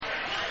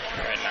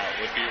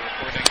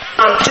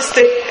Just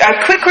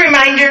a quick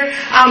reminder,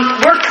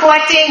 we're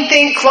collecting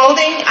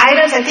clothing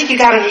items. I think you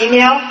got an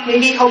email,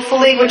 maybe,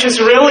 hopefully, which was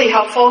really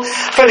helpful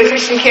for the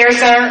Christian Care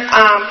Center.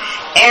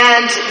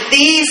 And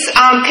these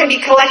can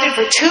be collected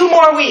for 2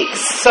 more weeks.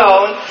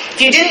 So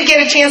if you didn't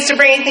get a chance to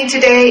bring anything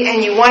today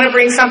and you want to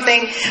bring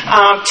something,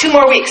 2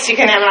 more weeks you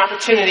can have an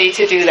opportunity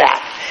to do that.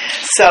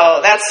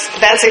 So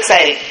that's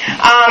exciting.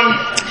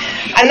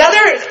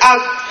 Another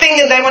thing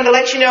that I wanted to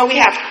let you know, we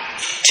have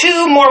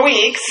 2 more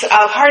weeks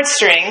of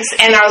Heartstrings,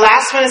 and our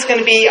last one is going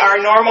to be our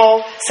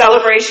normal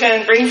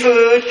celebration, bring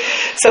food.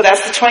 So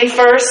that's the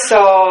 21st.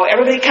 So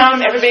everybody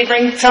come, everybody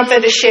bring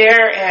something to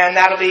share, and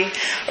that'll be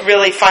a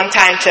really fun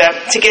time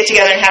to get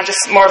together and have just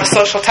more of a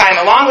social time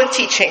along with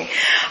teaching.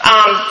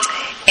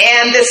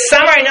 And this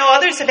summer, I know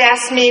others have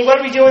asked me, what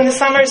are we doing this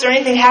summer? Is there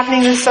anything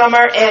happening this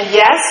summer? And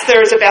yes,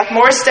 there's a Beth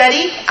Moore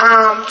study.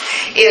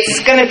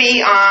 It's going to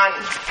be on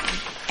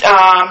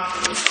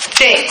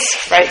James,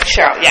 right,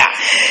 Cheryl? Yeah.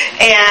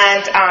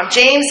 And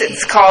James,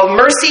 it's called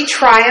Mercy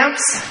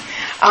Triumphs.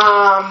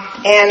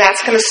 And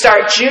that's going to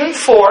start June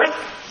 4th.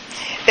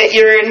 That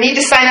you need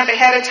to sign up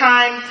ahead of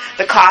time.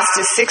 The cost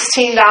is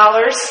 $16.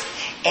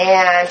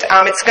 And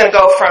it's going to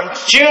go from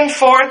June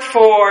 4th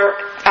for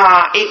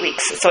 8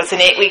 weeks. So it's an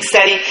 8-week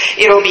study.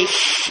 It'll be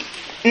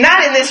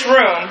not in this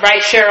room,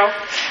 right, Cheryl?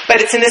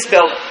 But it's in this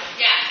building.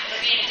 Yeah,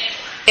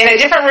 in a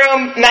different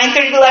room,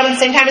 9:30 to 11,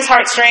 same time as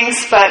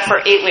Heartstrings, but for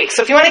 8 weeks.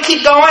 So if you want to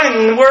keep going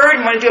in the Word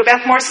and want to do a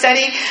Beth Moore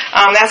study,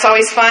 that's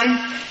always fun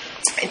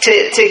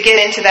to get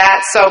into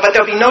that. So, but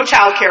there'll be no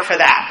child care for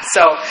that.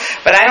 So,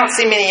 but I don't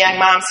see many young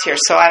moms here,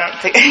 so I don't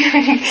think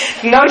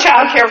no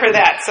child care for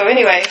that. So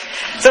anyway,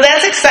 so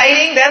that's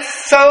exciting.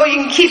 So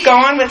you can keep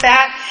going with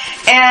that.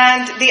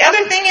 And the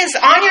other thing is,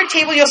 on your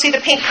table you'll see the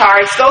pink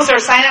cards. Those are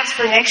sign-ups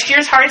for next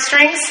year's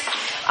Heartstrings.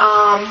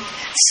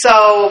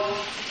 So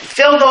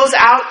fill those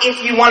out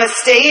if you want to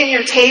stay in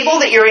your table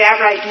that you're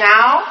at right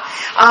now.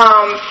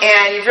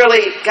 And you've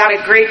really got a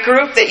great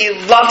group that you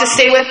love to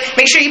stay with.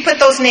 Make sure you put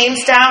those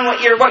names down,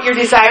 what your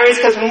desire is,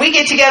 because when we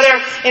get together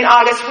in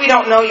August, we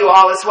don't know you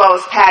all as well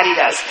as Patty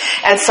does.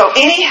 And so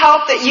any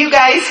help that you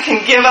guys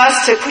can give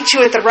us to put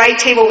you at the right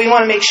table, we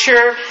want to make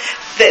sure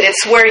that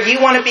it's where you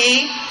want to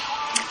be.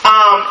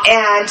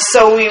 And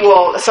so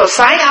so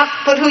sign up,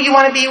 put who you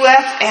want to be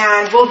with,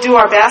 and we'll do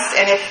our best.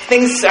 And if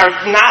things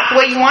are not the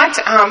way you want,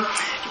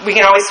 we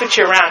can always switch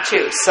you around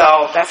too.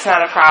 So that's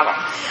not a problem.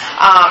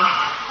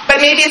 But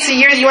maybe it's a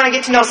year that you want to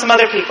get to know some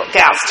other people,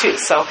 gals too.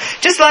 So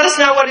just let us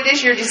know what it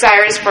is your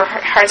desire is for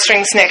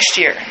Heartstrings next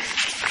year.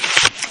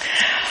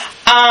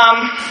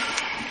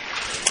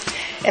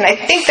 And I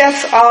think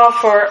that's all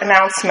for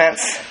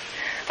announcements.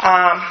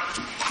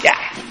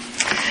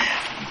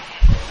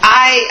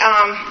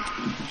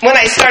 When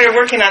I started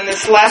working on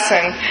this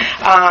lesson,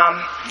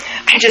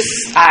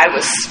 I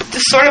was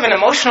just sort of an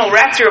emotional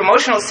wreck through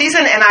emotional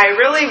season, and I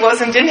really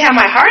didn't have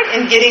my heart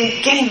in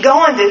getting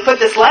going to put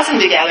this lesson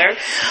together.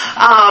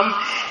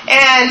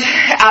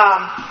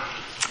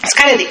 It's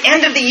kind of the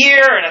end of the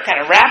year, and I'm kind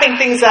of wrapping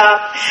things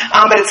up.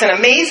 But it's an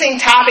amazing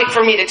topic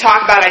for me to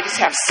talk about. I just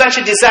have such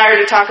a desire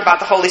to talk about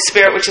the Holy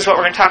Spirit, which is what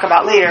we're going to talk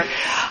about later.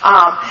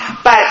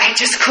 But I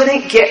just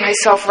couldn't get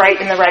myself right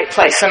in the right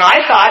place. And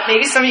I thought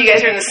maybe some of you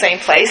guys are in the same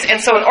place.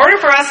 And so in order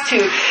for us to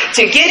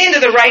get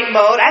into the right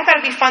mode, I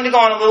thought it'd be fun to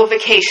go on a little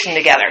vacation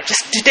together,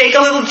 just to take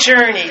a little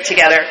journey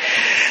together.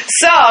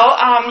 So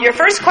your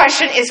first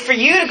question is for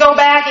you to go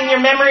back in your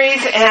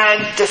memories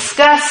and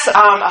discuss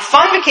a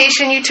fun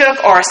vacation you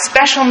took or a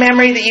special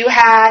memory that you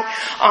had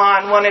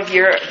on one of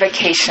your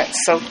vacations.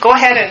 So go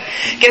ahead and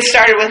get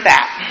started with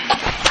that.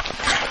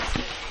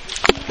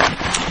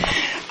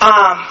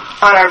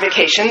 On our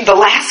vacation, the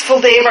last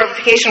full day of our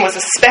vacation was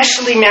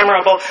especially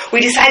memorable. We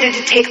decided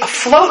to take a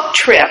float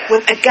trip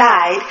with a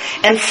guide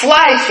and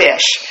fly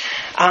fish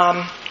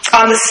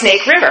on the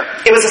Snake River.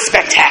 It was a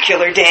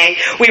spectacular day.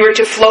 We were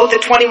to float the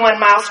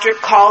 21-mile strip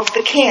called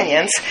the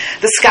Canyons.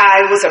 The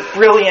sky was a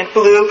brilliant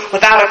blue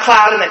without a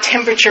cloud, and the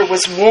temperature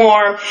was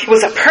warm. It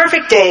was a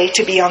perfect day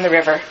to be on the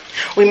river.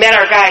 We met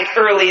our guide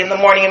early in the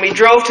morning, and we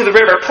drove to the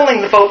river,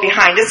 pulling the boat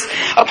behind us.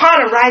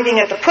 Upon arriving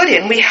at the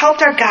put-in, we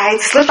helped our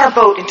guide slip our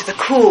boat into the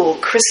cool,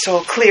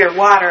 crystal clear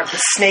water of the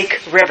Snake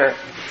River.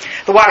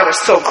 The water was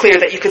so clear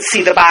that you could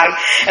see the bottom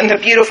and the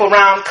beautiful,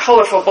 round,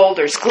 colorful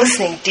boulders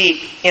glistening deep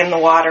in the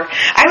water.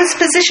 I was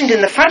positioned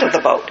in the front of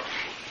the boat.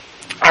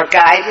 Our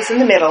guide was in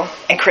the middle,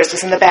 and Chris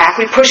was in the back.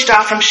 We pushed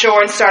off from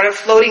shore and started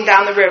floating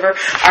down the river,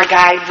 our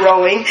guide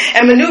rowing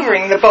and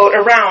maneuvering the boat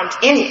around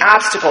any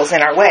obstacles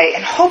in our way,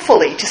 and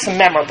hopefully to some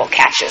memorable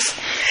catches.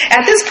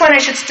 At this point, I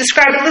should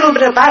describe a little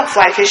bit about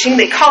fly fishing.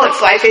 They call it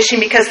fly fishing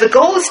because the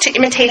goal is to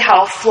imitate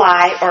how a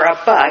fly or a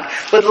bug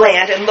would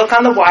land and look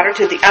on the water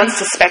to the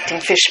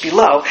unsuspecting fish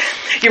below.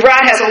 Your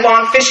rod has a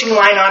long fishing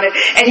line on it,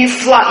 and you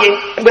fly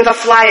with a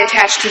fly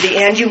attached to the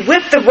end. You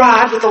whip the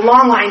rod with the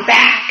long line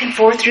back and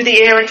forth through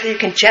the air until you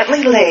can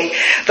gently lay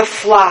the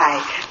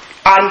fly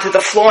onto the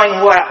flowing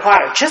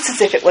water, just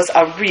as if it was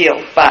a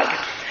real bug.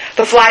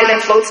 The fly then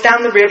floats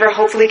down the river,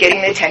 hopefully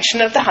getting the attention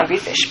of the hungry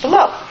fish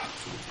below.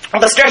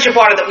 The stretch of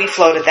water that we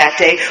floated that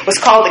day was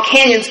called the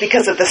Canyons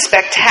because of the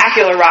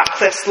spectacular rock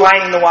cliffs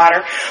lining the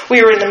water.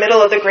 We were in the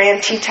middle of the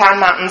Grand Teton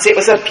Mountains. It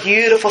was a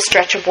beautiful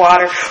stretch of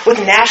water with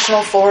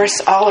national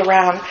forests all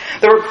around.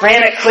 There were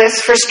granite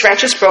cliffs for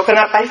stretches broken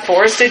up by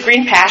forested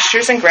green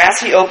pastures and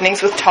grassy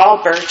openings with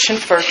tall birch and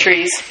fir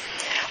trees.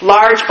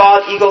 Large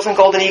bald eagles and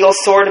golden eagles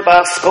soared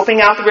above,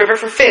 scoping out the river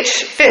for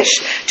fish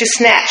to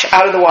snatch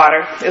out of the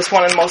water. It was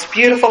one of the most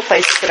beautiful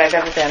places that I've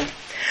ever been.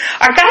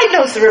 Our guide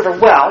knows the river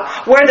well,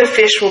 where the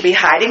fish will be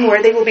hiding,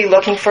 where they will be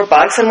looking for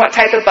bugs, and what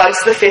type of bugs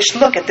the fish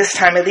look at this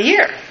time of the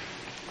year,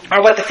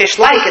 or what the fish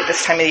like at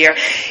this time of the year.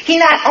 He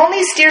not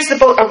only steers the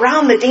boat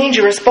around the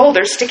dangerous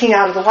boulders sticking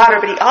out of the water,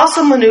 but he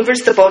also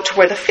maneuvers the boat to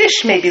where the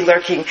fish may be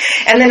lurking,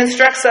 and then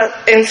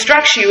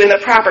instructs you in the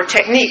proper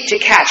technique to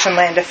catch and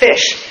land a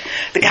fish.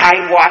 The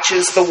guide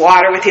watches the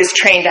water with his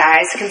trained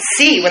eyes, can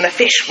see when the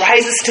fish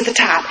rises to the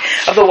top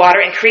of the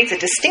water and creates a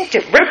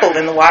distinctive ripple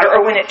in the water,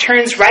 or when it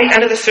turns right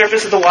under the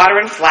surface of the water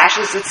and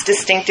flashes its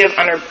distinctive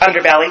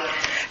underbelly.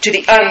 To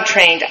the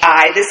untrained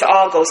eye, this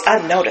all goes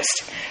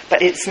unnoticed,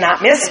 but it's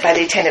not missed by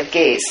the attentive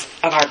gaze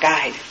of our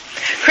guide.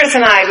 Chris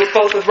and I,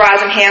 with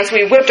rods in hands,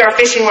 we whipped our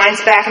fishing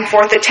lines back and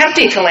forth,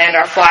 attempting to land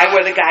our fly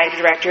where the guide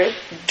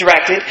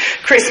directed.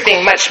 Chris,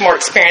 being much more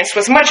experienced,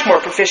 was much more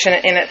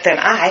proficient in it than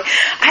I.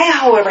 I,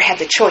 however, had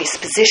the choice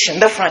position,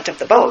 the front of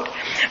the boat.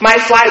 My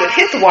fly would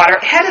hit the water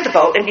ahead of the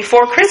boat, and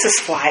before Chris's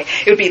fly,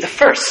 it would be the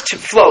first to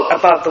float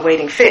above the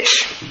waiting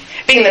fish.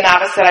 Being the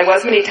novice that I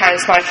was, many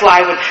times my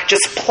fly would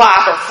just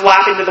plop or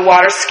flop into the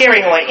water,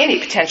 scaring away any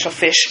potential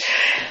fish.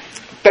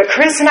 But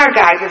Chris and our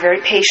guide were very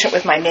patient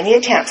with my many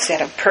attempts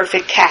at a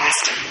perfect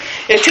cast.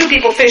 If two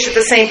people fish at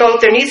the same boat,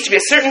 there needs to be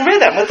a certain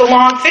rhythm with the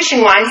long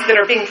fishing lines that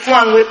are being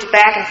flung, whipped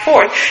back and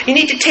forth. You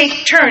need to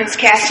take turns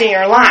casting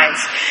your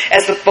lines.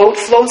 As the boat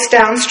floats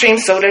downstream,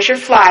 so does your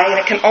fly, and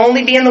it can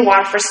only be in the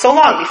water for so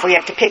long before you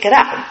have to pick it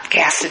up and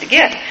cast it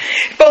again.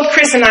 If both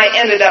Chris and I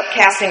ended up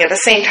casting at the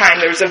same time,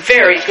 there was a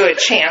very good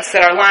chance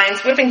that our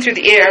lines whipping through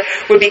the air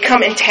would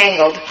become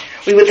entangled.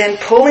 We would then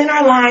pull in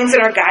our lines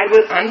and our guide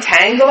would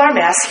untangle our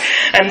mess,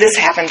 and this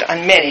happened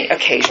on many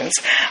occasions.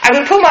 I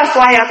would pull my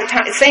fly out at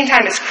the same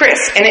time as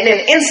Chris, and in an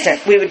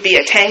instant we would be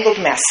a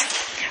tangled mess.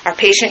 Our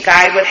patient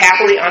guide would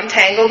happily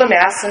untangle the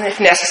mess and,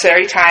 if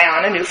necessary, tie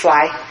on a new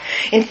fly.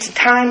 In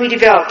time we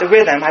developed a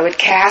rhythm. I would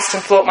cast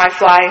and float my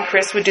fly, and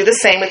Chris would do the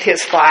same with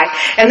his fly,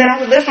 and then I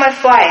would lift my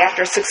fly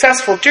after a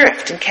successful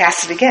drift and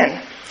cast it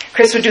again.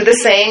 Chris would do the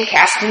same,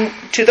 casting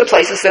to the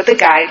places that the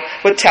guide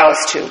would tell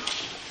us to.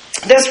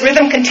 This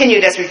rhythm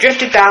continued as we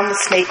drifted down the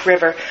Snake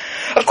River.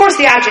 Of course,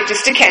 the object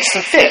is to catch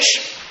some fish,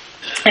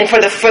 and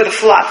for the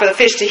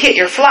fish to hit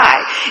your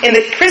fly. In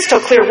the crystal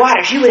clear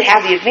waters, you would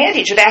have the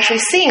advantage of actually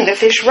seeing the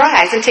fish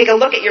rise and take a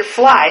look at your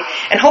fly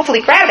and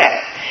hopefully grab at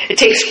it. It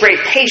takes great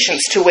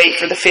patience to wait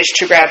for the fish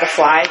to grab the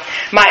fly.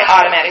 My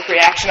automatic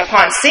reaction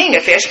upon seeing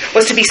a fish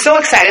was to be so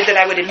excited that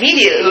I would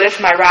immediately lift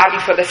my rod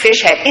before the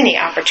fish had any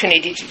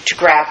opportunity to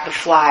grab the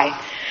fly.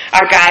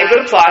 Our guide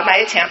would applaud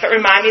my attempt, but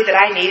remind me that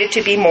I needed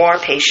to be more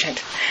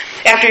patient.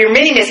 After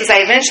many misses,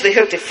 I eventually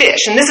hooked a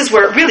fish, and this is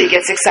where it really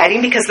gets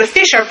exciting because the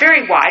fish are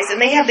very wise,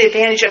 and they have the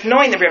advantage of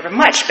knowing the river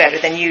much better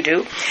than you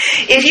do.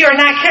 If you are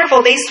not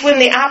careful, they swim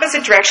the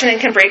opposite direction and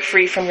can break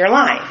free from your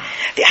line.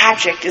 The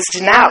object is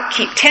to now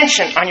keep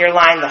tension on your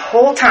line the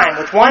whole time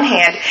with one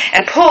hand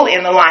and pull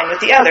in the line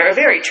with the other, a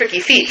very tricky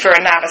feat for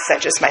a novice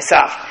such as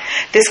myself.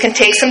 This can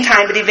take some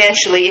time, but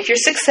eventually, if you're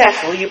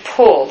successful, you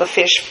pull the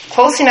fish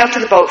close enough to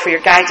the boat for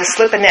your guide to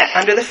slip a net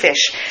under the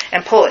fish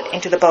and pull it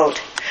into the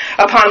boat.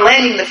 Upon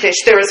landing the fish,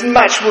 there is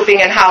much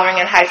whooping and hollering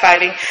and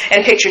high-fiving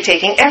and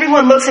picture-taking.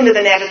 Everyone looks into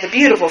the net at the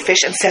beautiful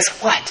fish and says,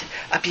 "What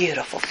a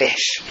beautiful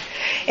fish."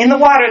 In the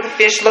water, the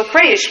fish look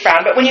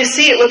grayish-brown, but when you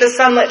see it with the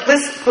sunlight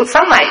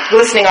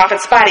glistening off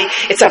its body,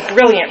 it's a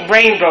brilliant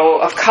rainbow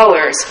of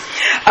colors.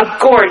 A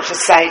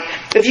gorgeous sight.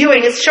 The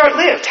viewing is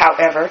short-lived,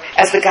 however,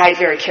 as the guide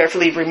very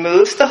carefully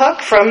removes the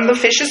hook from the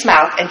fish's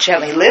mouth and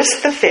gently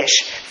lifts the fish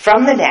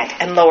from the net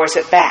and lowers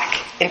it back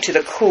into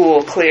the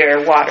cool,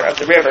 clear water of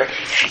the river.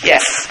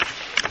 Yes,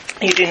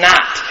 you do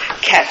not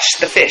catch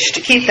the fish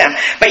to keep them,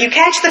 but you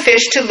catch the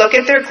fish to look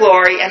at their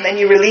glory, and then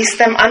you release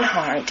them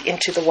unharmed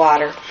into the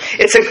water.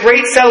 It's a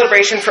great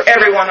celebration for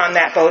everyone on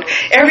that boat,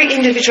 every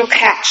individual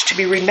catch to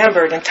be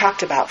remembered and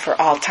talked about for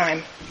all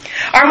time.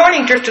 Our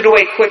morning drifted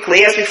away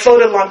quickly as we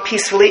floated along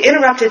peacefully,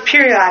 interrupted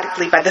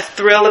periodically by the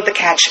thrill of the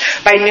catch.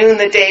 By noon,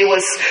 the day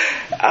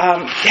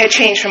had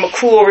changed from a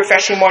cool,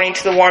 refreshing morning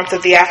to the warmth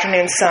of the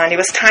afternoon sun. It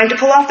was time to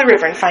pull off the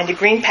river and find a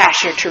green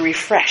pasture to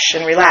refresh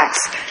and relax.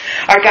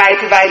 Our guide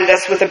provided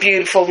us with a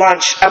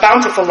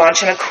bountiful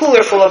lunch, and a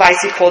cooler full of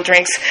icy cold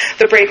drinks.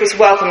 The break was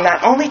welcome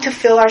not only to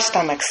fill our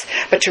stomachs,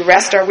 but to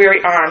rest our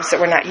weary arms that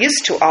were not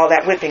used to all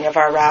that whipping of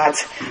our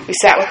rods. We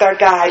sat with our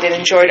guide and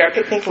enjoyed our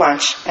picnic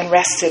lunch and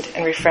rested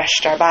and refreshed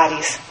our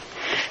bodies.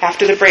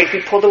 After the break,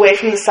 we pulled away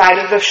from the side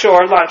of the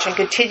shore lunch and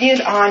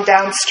continued on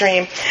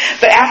downstream.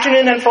 The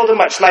afternoon unfolded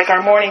much like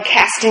our morning,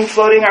 casting,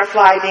 floating our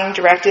fly, being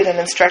directed and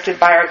instructed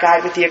by our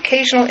guide with the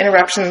occasional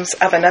interruptions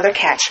of another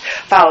catch,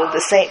 followed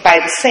by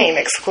the same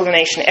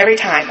exclamation every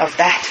time of,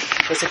 "That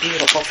was a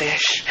beautiful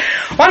fish."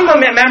 One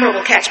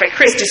memorable catch by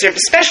Chris deserved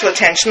special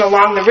attention.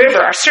 Along the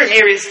river are certain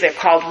areas that are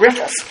called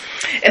riffles.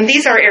 And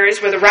these are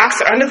areas where the rocks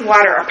that are under the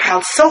water are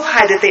piled so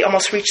high that they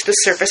almost reach the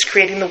surface,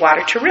 creating the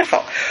water to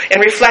riffle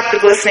and reflect the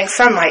glistening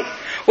sunlight.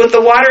 With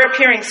the water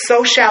appearing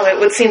so shallow, it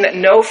would seem that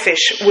no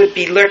fish would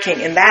be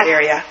lurking in that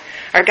area.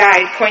 Our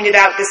guide pointed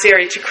out this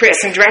area to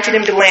Chris and directed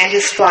him to land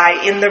his fly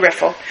in the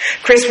riffle.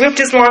 Chris whipped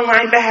his long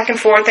line back and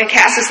forth and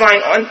cast his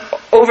line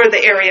over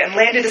the area and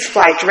landed his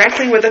fly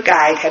directly where the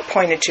guide had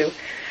pointed to.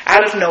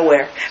 Out of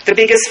nowhere, the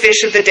biggest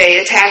fish of the day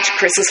attacked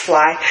Chris's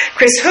fly.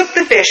 Chris hooked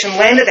the fish and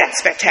landed that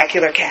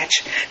spectacular catch.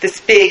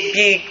 This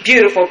big,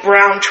 beautiful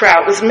brown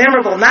trout was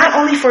memorable not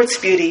only for its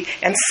beauty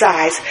and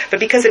size, but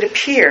because it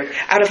appeared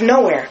out of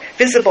nowhere,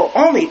 visible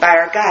only by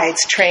our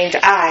guide's trained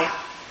eye.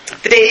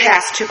 The day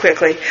passed too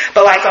quickly,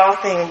 but like all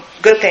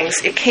good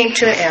things, it came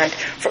to an end,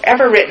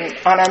 forever written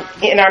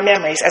in our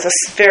memories as a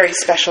very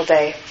special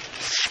day.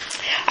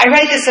 I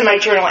write this in my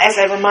journal as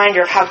a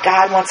reminder of how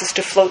God wants us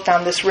to float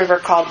down this river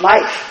called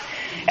life.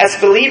 As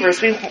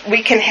believers,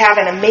 we can have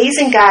an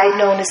amazing guide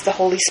known as the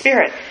Holy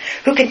Spirit,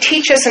 who can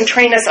teach us and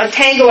train us,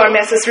 untangle our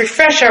messes,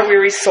 refresh our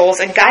weary souls,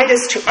 and guide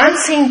us to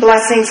unseen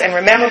blessings and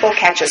memorable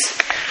catches.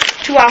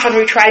 Too often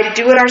we try to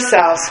do it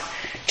ourselves,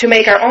 to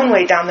make our own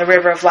way down the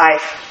river of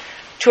life.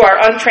 To our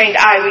untrained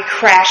eye, we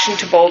crash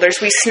into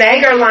boulders. We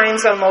snag our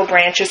lines on low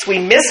branches. We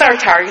miss our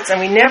targets, and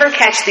we never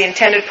catch the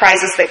intended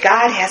prizes that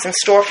God has in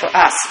store for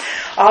us,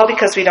 all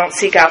because we don't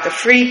seek out the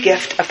free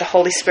gift of the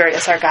Holy Spirit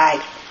as our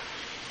guide.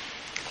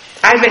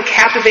 I've been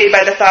captivated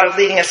by the thought of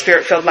leading a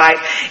Spirit-filled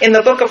life. In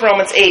the book of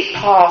Romans 8,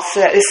 Paul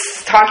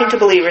is talking to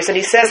believers, and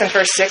he says in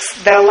verse 6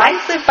 that a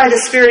life lived by the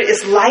Spirit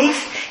is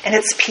life and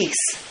it's peace.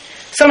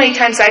 So many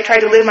times I try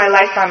to live my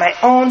life by my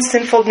own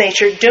sinful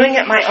nature, doing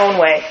it my own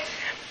way.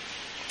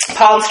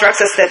 Paul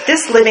instructs us that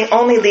this living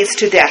only leads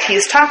to death. He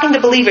is talking to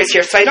believers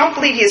here, so I don't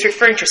believe he is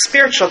referring to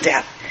spiritual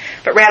death,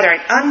 but rather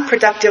an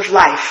unproductive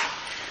life,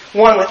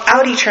 one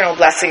without eternal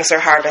blessings or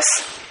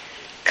harvests.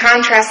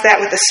 Contrast that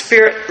with a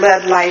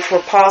Spirit-led life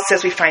where Paul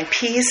says we find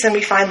peace and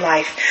we find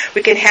life.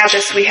 We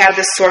have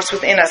this source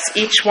within us,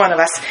 each one of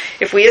us,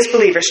 if we as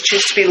believers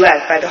choose to be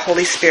led by the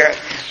Holy Spirit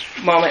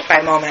moment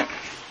by moment.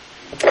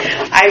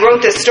 I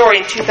wrote this story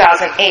in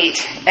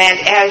 2008, and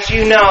as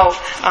you know,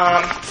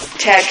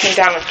 Tad came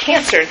down with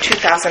cancer in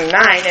 2009,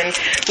 and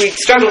we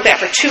struggled with that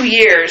for 2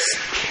 years.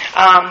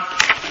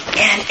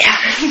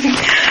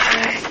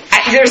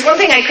 There's one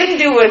thing I couldn't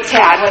do with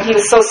Tad when he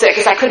was so sick,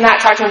 is I could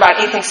not talk to him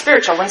about anything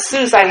spiritual. When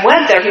Susan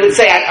went there, he would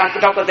say,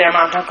 "Don't go there,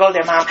 Mom, don't go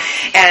there, Mom."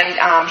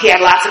 And he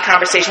had lots of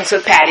conversations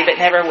with Patty, but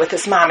never with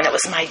his mom, and it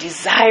was my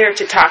desire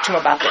to talk to him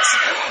about this.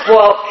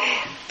 Well,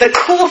 the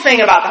cool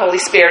thing about the Holy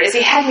Spirit is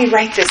he had me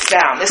write this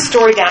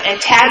story down, and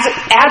Tad's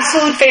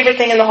absolute favorite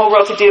thing in the whole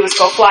world to do was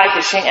go fly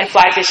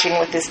fishing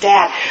with his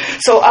dad.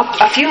 So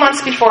a few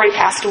months before he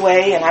passed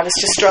away, and I was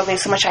just struggling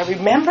so much, I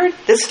remembered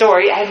this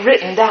story I had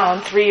written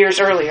down 3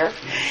 years earlier.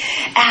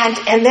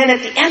 And then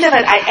at the end of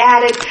it,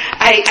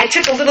 I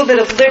took a little bit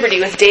of liberty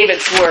with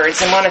David's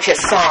words in one of his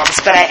Psalms,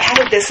 but I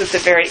added this at the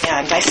very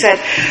end. I said,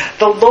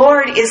 "The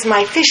Lord is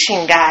my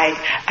fishing guide,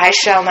 I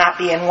shall not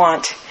be in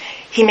want.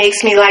 He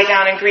makes me lie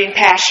down in green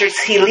pastures.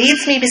 He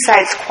leads me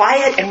beside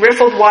quiet and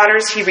riffled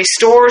waters. He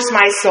restores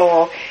my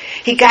soul.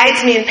 He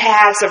guides me in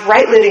paths of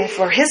right living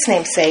for His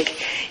name's sake.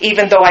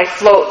 Even though I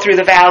float through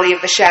the valley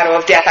of the shadow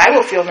of death, I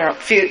will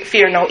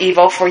fear no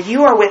evil, for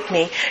you are with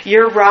me.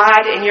 Your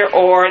rod and your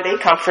oar, they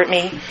comfort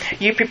me.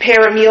 You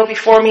prepare a meal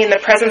before me in the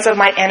presence of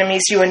my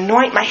enemies. You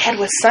anoint my head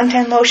with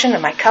suntan lotion,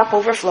 and my cup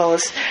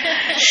overflows.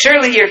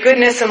 Surely your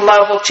goodness and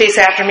love will chase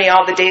after me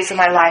all the days of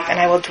my life, and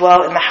I will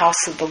dwell in the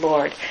house of the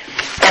Lord."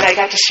 And I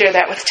got to share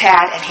that with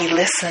Tad, and he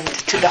listened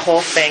to the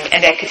whole thing,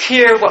 and I could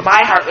hear what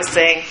my heart was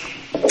saying.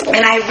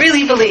 And I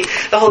really believe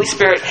the Holy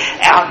Spirit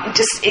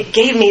it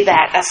gave me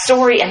a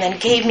story, and then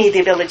gave me the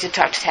ability to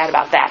talk to Tad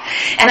about that.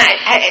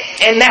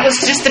 And that was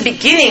just the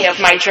beginning of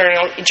my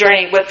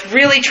journey with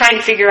really trying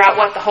to figure out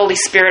what the Holy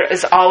Spirit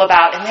is all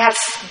about. And that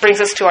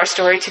brings us to our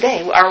story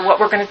today, or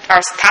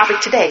our topic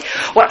today.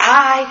 What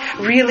I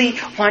really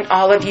want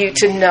all of you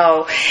to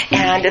know,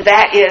 and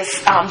that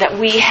is that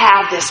we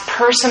have this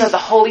person of the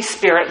Holy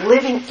Spirit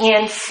living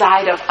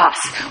inside of us.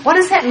 What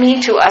does that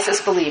mean to us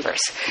as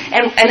believers?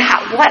 And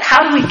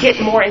how do we get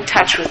more in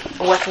touch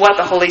with what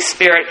the Holy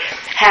Spirit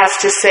has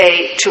to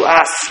say to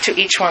us, to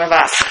each one of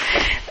us?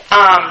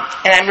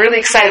 And I'm really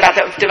excited about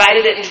that. We've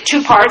divided it into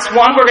 2 parts.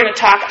 One, we're going to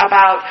talk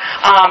about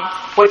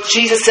what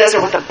Jesus says,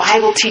 or what the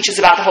Bible teaches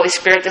about the Holy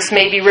Spirit. This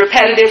may be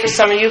repetitive for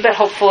some of you, but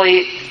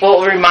hopefully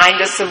will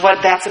remind us of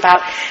what that's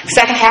about. The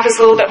second half is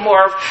a little bit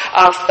more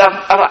of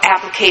an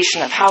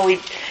application of how we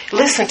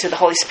listen to the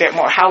Holy Spirit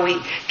more, how we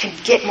can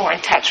get more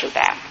in touch with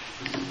that.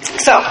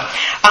 So,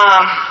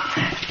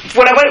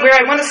 where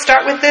I want to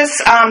start with this,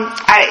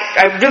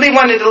 I really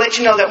wanted to let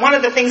you know that one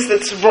of the things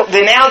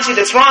the analogy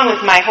that's wrong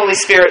with my Holy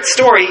Spirit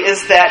story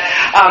is that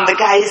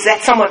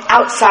that's someone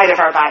outside of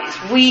our bodies.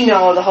 We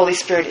know the Holy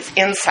Spirit is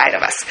inside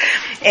of us,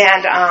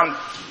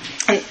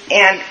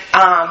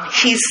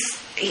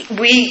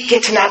 we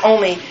get to not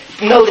only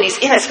know that He's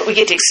in us, but we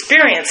get to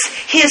experience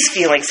His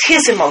feelings,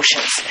 His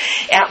emotions.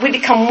 And we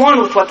become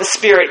one with what the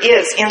Spirit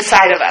is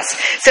inside of us.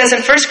 It says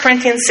in 1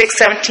 Corinthians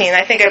 6:17,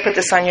 I think I put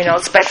this on your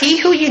notes, but he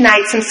who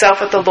unites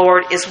himself with the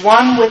Lord is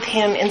one with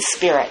Him in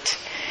spirit.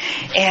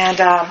 And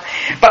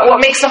but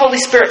what makes the Holy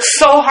Spirit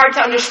so hard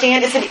to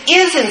understand is it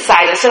is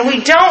inside us and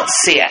we don't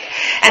see it.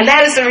 And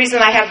that is the reason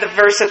I have the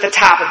verse at the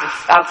top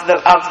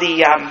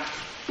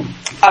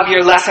of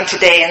your lesson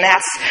today, and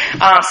that's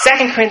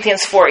 2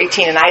 Corinthians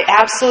 4:18, and I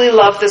absolutely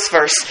love this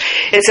verse.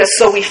 It says,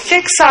 so we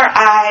fix our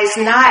eyes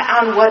not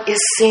on what is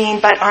seen,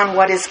 but on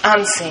what is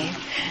unseen.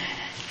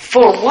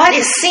 For what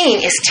is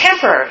seen is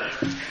temporary,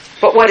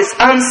 but what is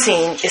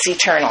unseen is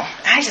eternal.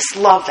 I just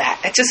love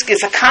that. It just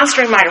gives a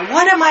constant reminder,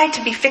 what am I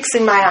to be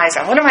fixing my eyes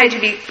on? What am I to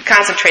be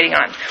concentrating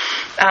on?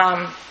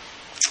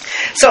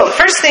 So the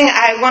first thing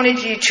I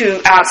wanted you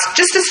to,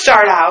 just to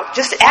start out,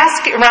 just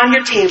ask around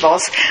your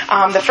tables,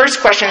 the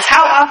first question is,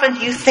 how often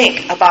do you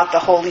think about the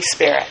Holy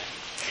Spirit?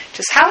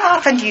 Just how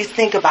often do you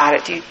think about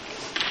it?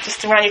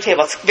 Just around your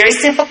table. It's a very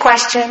simple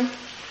question,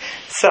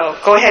 so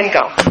go ahead and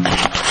go.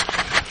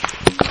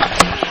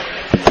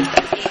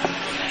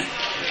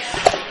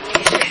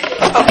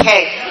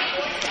 Okay.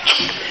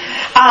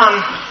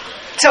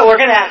 So we're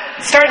going to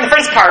start in the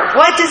first part.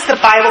 What does the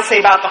Bible say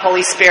about the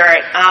Holy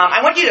Spirit?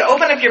 I want you to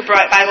open up your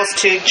Bibles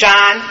to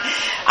John.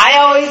 I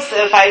always,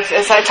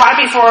 as I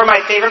taught before, my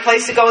favorite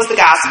place to go is the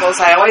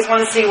Gospels. I always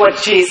want to see what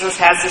Jesus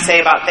has to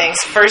say about things,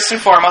 first and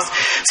foremost.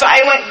 So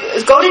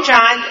go to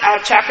John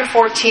chapter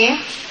 14.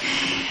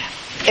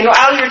 And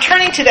while you're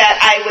turning to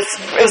that,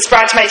 it was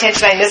brought to my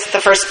attention I missed the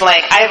first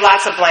blank. I have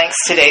lots of blanks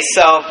today,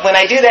 so when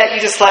I do that,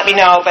 you just let me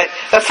know. But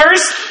the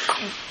first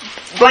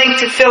blank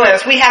to fill in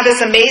is we have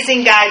this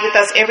amazing guide with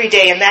us every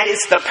day, and that is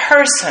the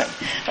person.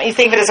 When you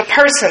think of it as a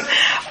person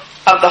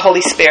of the Holy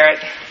Spirit.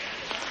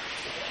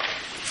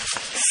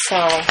 So,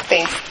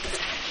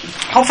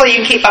 hopefully you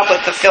can keep up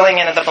with the filling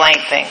in of the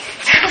blank thing.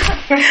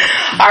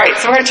 All right,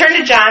 so we're going to turn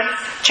to John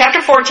chapter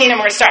 14, and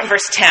we're going to start in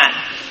verse 10.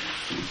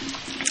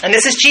 And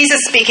this is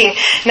Jesus speaking.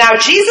 Now,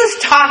 Jesus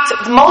talked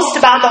most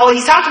about the Holy.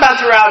 He's talked about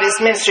throughout his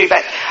ministry,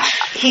 but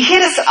he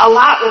hit us a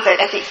lot with it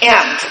at the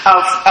end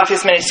of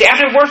his ministry.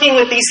 After walking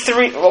with his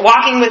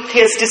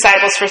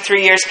disciples for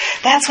 3 years,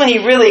 that's when he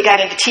really got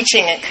into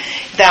teaching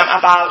them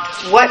about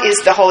what is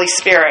the Holy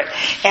Spirit.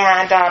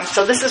 And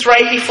so this is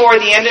right before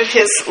the end of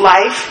his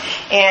life.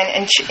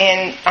 And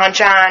on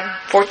John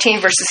 14,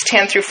 verses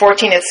 10 through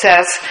 14, it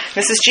says,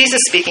 this is Jesus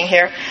speaking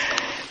here,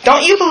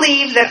 don't you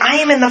believe that I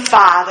am in the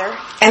Father,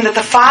 and that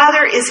the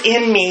Father is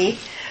in me?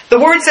 The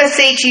words I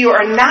say to you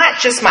are not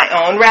just my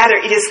own. Rather,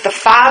 it is the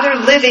Father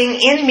living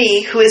in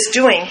me who is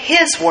doing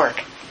His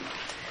work.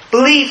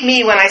 Believe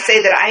me when I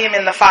say that I am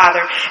in the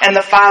Father, and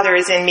the Father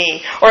is in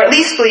me. Or at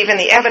least believe in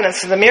the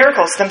evidence of the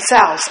miracles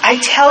themselves. I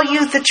tell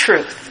you the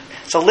truth.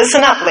 So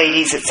listen up,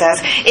 ladies, it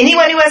says.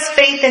 Anyone who has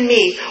faith in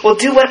me will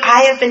do what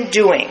I have been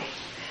doing.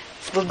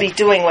 Will be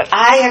doing what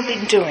I have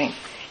been doing.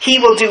 He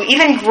will do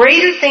even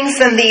greater things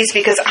than these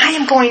because I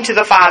am going to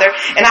the Father,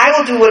 and I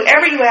will do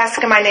whatever you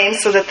ask in my name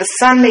so that the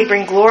Son may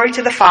bring glory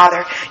to the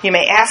Father. You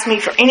may ask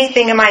me for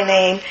anything in my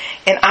name,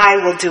 and I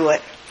will do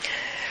it.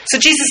 So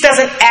Jesus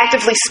doesn't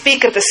actively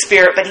speak of the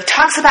Spirit, but he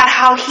talks about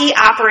how he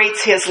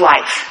operates his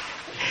life.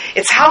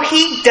 It's how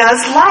he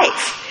does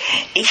life.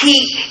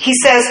 He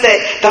says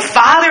that the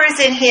Father is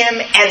in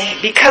him,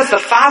 and because the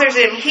Father is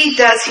in him, he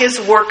does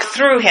his work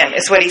through him,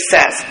 is what he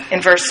says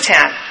in verse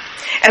 10.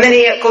 And then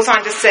he goes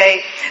on to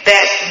say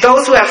that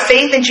those who have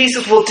faith in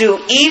Jesus will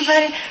do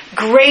even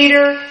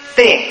greater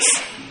things.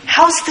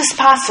 How's this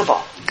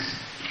possible?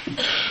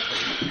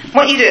 I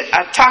want you to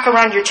talk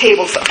around your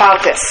tables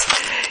about this.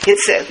 It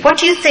says, what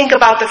do you think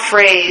about the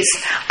phrase,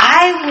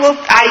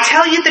 I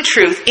tell you the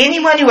truth,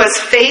 anyone who has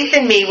faith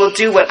in me will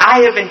do what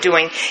I have been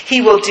doing.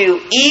 He will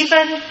do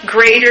even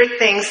greater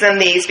things than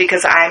these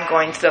because I am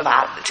going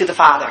to the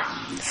Father.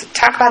 So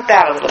talk about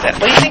that a little bit.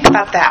 What do you think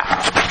about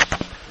that?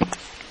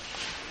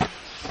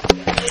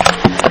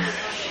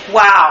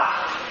 Wow,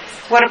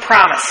 what a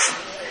promise.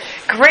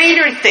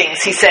 Greater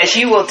things, he says,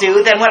 you will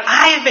do than what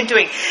I have been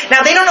doing.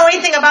 Now, they don't know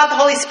anything about the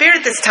Holy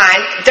Spirit this time.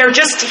 They're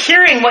just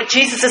hearing what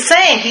Jesus is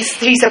saying.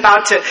 He's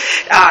about to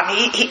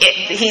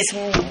he's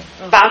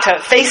about to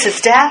face his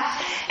death,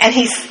 and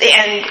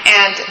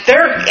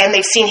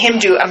they've seen him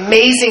do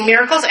amazing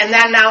miracles, and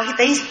then now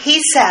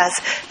he says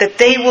that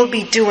they will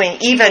be doing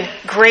even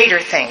greater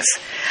things.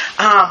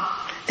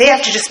 They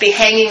have to just be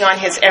hanging on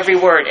his every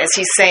word as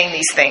he's saying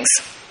these things.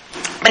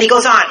 But he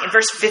goes on in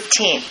verse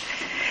 15.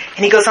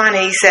 And he goes on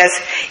and he says,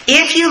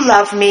 if you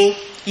love me,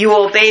 you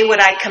will obey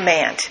what I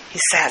command. He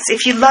says,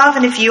 if you love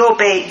and if you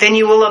obey, then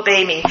you will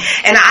obey me.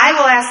 And I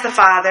will ask the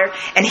Father,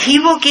 and he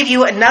will give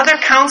you another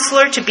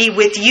counselor to be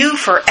with you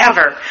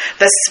forever,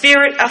 the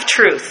Spirit of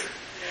truth.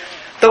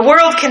 The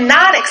world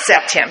cannot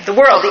accept him. The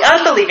world, the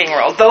unbelieving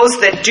world, those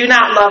that do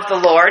not love the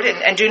Lord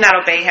and do not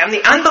obey him,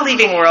 the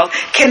unbelieving world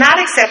cannot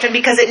accept him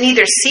because it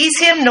neither sees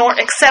him nor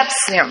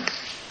accepts him.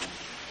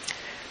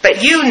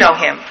 But you know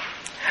him,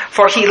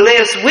 for he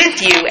lives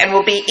with you and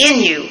will be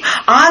in you.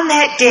 On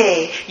that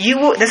day, you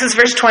will, this is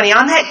verse 20,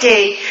 on that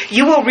day,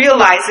 you will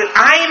realize that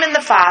I am in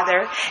the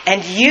Father,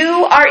 and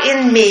you are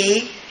in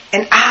me,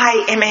 and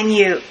I am in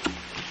you.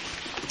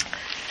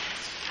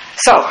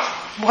 So,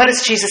 what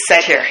does Jesus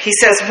say here? He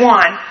says,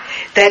 one,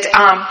 that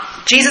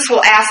Jesus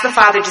will ask the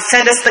Father to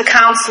send us the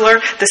Counselor,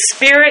 the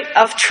Spirit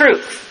of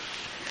truth.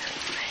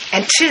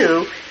 And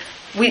two,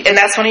 and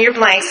that's one of your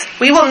blanks,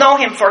 we will know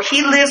him, for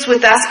he lives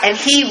with us and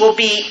he will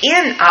be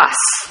in us.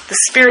 The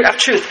Spirit of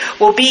truth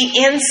will be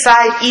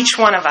inside each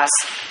one of us.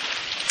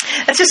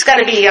 That's just got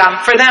to be,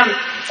 for them,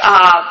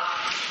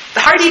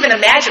 hard to even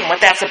imagine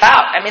what that's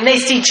about. I mean, they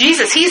see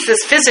Jesus. He's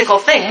this physical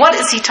thing. What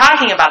is he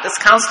talking about, this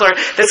Counselor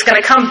that's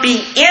going to come be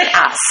in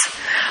us?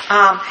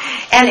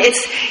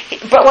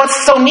 But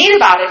what's so neat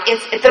about it,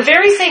 it's the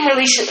very same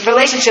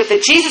relationship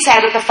that Jesus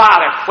had with the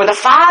Father, where the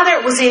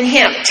Father was in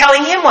him,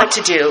 telling him what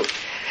to do.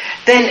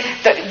 Then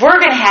we're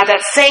going to have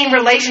that same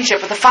relationship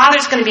where the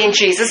Father's going to be in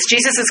Jesus.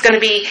 Jesus is going to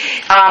be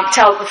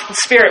tell the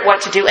Spirit what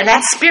to do, and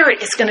that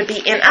Spirit is going to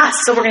be in us.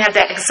 So we're going to have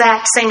that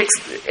exact same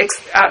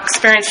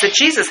experience that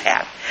Jesus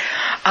had.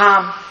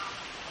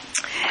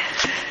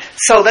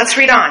 So let's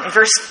read on in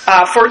verse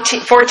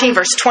 14,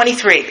 verse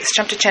 23. Let's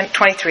jump to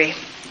 23.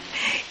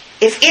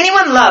 If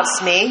anyone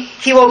loves me,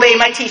 he will obey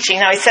my teaching.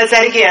 Now he says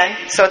that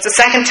again, so it's the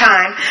second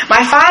time.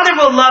 My Father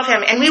will love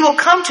him, and we will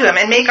come to him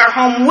and make our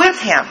home with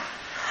him.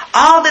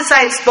 All this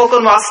I have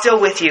spoken while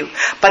still with you,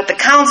 but the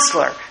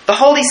Counselor, the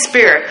Holy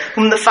Spirit,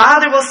 whom the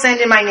Father will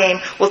send in my name,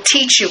 will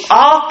teach you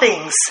all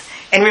things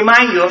and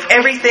remind you of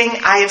everything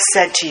I have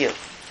said to you.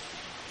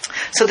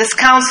 So this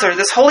Counselor,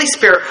 this Holy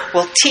Spirit,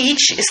 will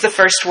teach, is the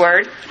first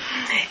word,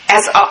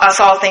 as us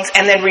all things,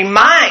 and then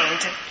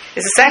remind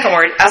is the second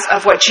word, us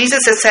of what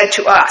Jesus has said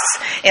to us.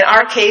 In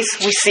our case,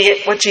 we see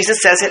it, what Jesus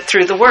says it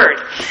through the Word.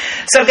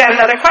 So I've got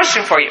another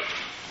question for you.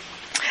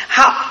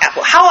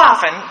 How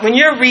often, when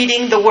you're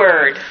reading the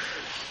Word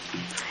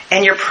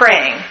and you're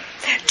praying,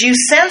 do you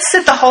sense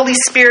that the Holy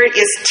Spirit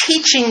is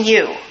teaching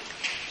you?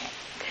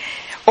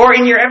 Or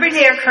in your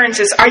everyday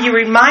occurrences, are you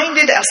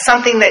reminded of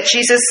something that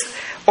Jesus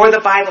or the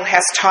Bible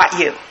has taught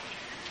you?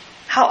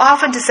 How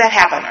often does that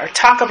happen? Or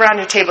talk around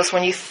your tables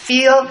when you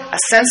feel a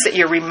sense that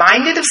you're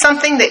reminded of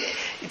something that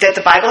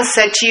the Bible has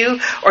said to you,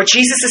 or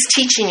Jesus is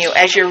teaching you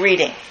as you're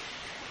reading?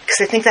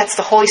 Because I think that's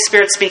the Holy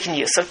Spirit speaking to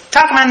you. So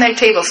talk around their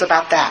tables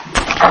about that.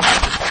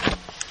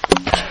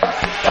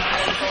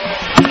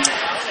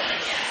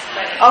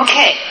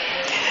 Okay.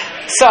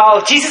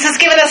 So Jesus has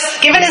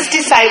given his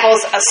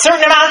disciples a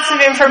certain amounts of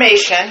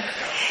information,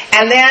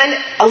 and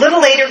then a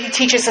little later he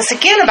teaches us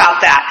again about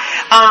that.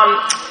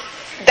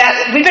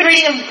 That we've been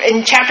reading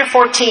in chapter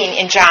 14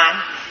 in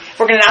John.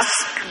 We're going to now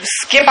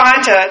skip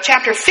on to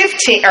chapter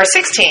 15 or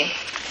 16,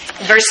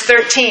 verse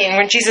 13,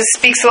 when Jesus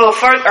speaks a little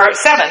further, or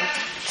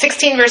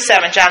 16 verse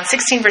 7, John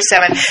 16 verse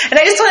 7. And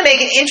I just want to make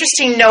an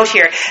interesting note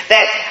here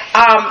that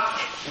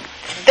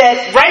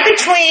that right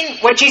between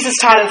what Jesus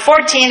taught in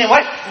 14 and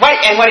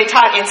what he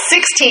taught in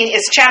 16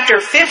 is chapter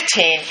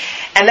 15,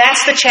 and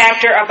that's the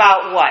chapter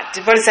about what?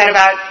 What is that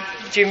about?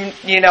 Do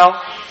you know?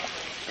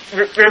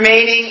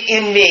 Remaining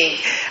in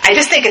me. I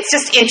just think it's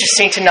just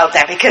interesting to note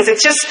that, because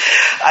it's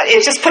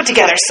just put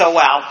together so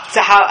well. So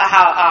how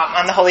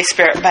on the Holy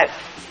Spirit. But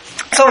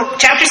so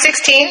chapter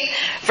 16,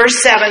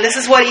 verse 7. This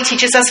is what he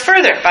teaches us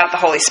further about the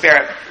Holy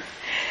Spirit.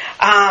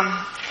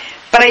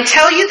 But I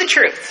tell you the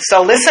truth.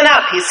 So listen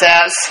up, he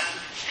says.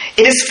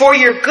 It is for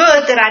your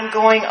good that I'm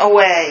going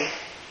away.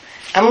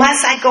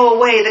 Unless I go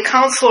away, the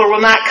Counselor will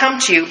not come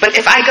to you. But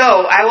if I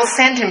go, I will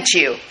send him to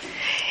you.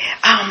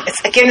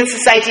 It's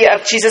this idea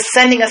of Jesus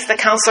sending us the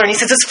Counselor, and he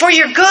says it's for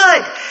your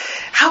good.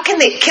 How can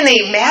they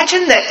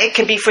imagine that it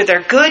can be for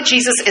their good?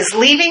 Jesus is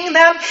leaving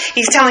them.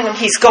 He's telling them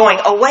he's going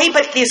away,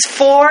 but it is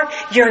for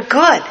your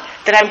good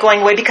that I'm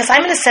going away, because I'm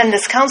going to send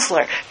this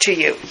Counselor to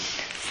you.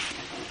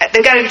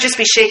 They've got to just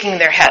be shaking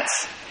their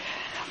heads.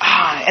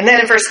 And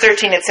then in verse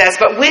 13 it says,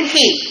 but when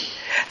he,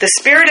 the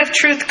Spirit of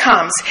truth,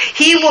 comes,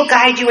 he will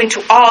guide you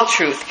into all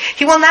truth.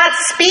 He will not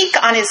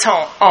speak on his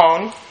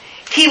own.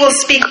 He will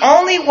speak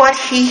only what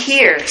he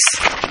hears,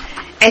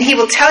 and he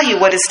will tell you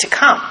what is to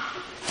come.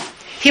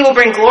 He will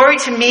bring glory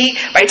to me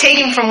by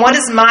taking from what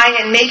is mine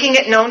and making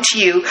it known to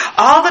you.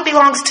 All that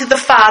belongs to the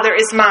Father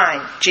is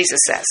mine, Jesus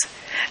says.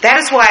 That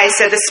is why I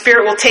said the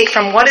Spirit will take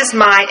from what is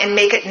mine and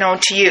make it known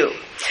to you.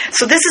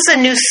 So this is a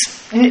new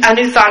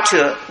thought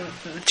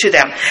to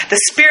them. The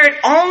Spirit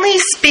only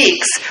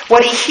speaks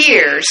what he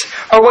hears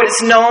or what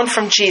is known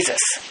from Jesus.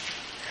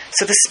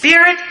 So the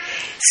Spirit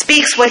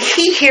speaks what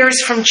he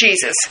hears from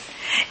Jesus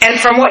and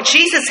from what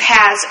Jesus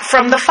has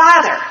from the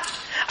Father.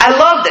 I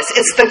love this.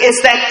 It's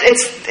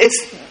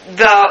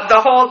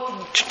the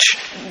whole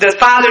the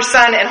Father,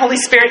 Son, and Holy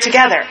Spirit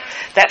together.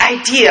 That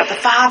idea of the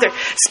Father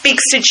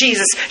speaks to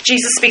Jesus.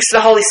 Jesus speaks to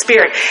the Holy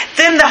Spirit.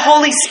 Then the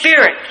Holy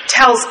Spirit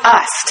tells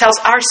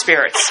our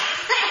spirits.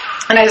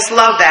 And I just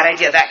love that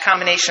idea, that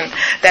combination,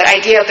 that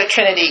idea of the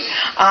Trinity.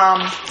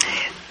 And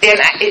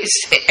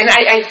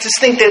I just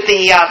think that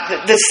the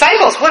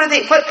disciples,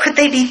 what could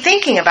they be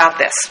thinking about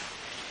this?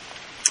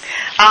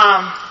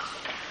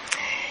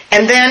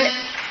 And then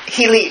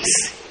he leaves.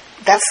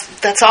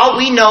 That's all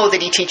we know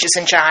that he teaches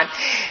in John.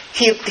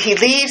 He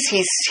leaves.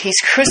 He's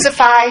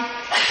crucified.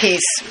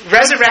 He's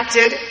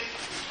resurrected,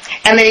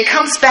 and then he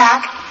comes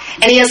back,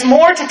 and he has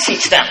more to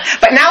teach them.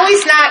 But now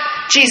he's not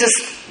Jesus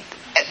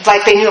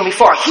like they knew him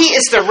before. He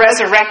is the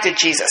resurrected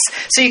Jesus.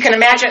 So you can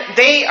imagine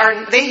they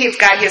have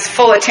got his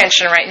full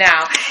attention right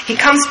now. He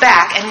comes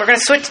back, and we're going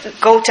to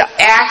go to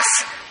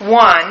Acts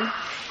 1.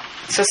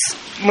 So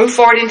move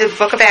forward into the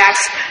book of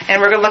Acts,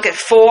 and we're going to look at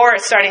 4,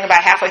 starting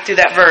about halfway through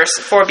that verse,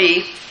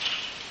 4b.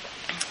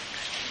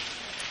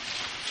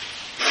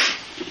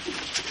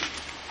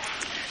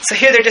 So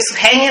here they're just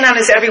hanging on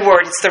his every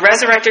word. It's the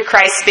resurrected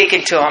Christ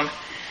speaking to them.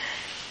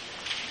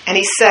 And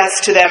he says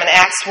to them in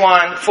Acts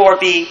 1,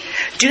 4b,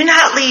 "Do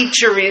not leave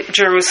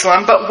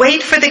Jerusalem, but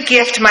wait for the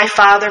gift my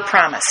Father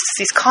promised."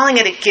 He's calling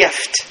it a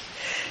gift,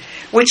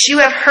 "which you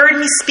have heard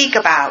me speak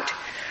about.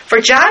 For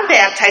John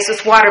baptized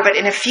with water, but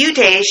in a few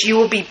days you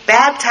will be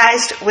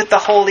baptized with the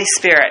Holy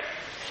Spirit."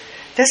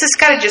 This has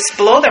got to just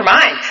blow their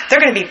mind. They're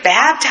going to be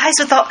baptized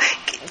with the...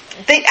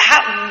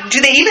 do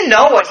they even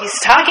know what he's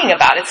talking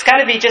about? It's got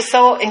to be just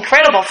so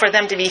incredible for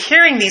them to be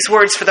hearing these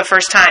words for the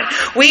first time.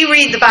 We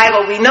read the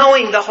Bible, we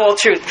knowing the whole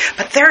truth,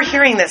 but they're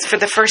hearing this for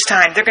the first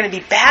time. They're going to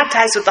be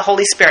baptized with the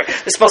Holy Spirit.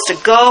 They're supposed to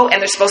go and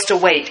they're supposed to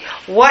wait.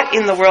 What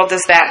in the world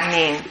does that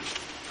mean?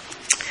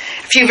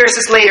 A few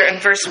verses later in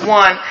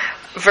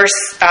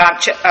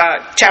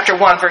chapter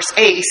 1, verse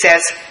 8, he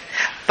says,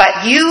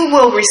 "But you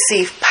will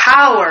receive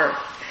power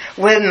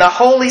when the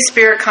Holy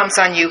Spirit comes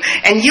on you,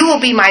 and you will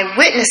be my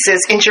witnesses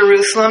in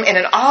Jerusalem and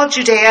in all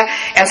Judea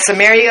and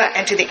Samaria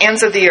and to the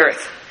ends of the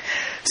earth."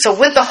 So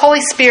with the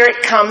Holy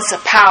Spirit comes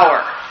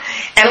power.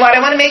 And what I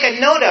want to make a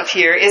note of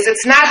here is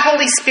it's not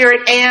Holy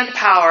Spirit and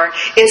power,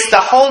 it's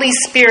the Holy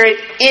Spirit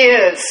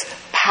is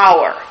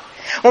power.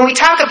 When we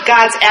talk of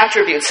God's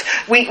attributes,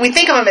 we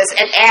think of him as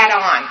an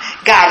add-on.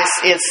 God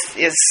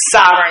is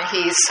sovereign,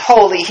 he's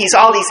holy, he's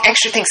all these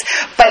extra things.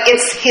 But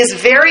it's his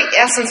very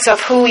essence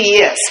of who he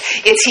is.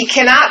 He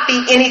cannot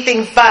be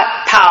anything but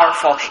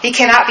powerful. He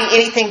cannot be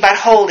anything but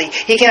holy.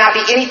 He cannot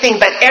be anything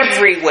but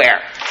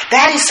everywhere.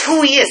 That is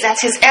who he is.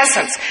 That's his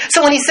essence.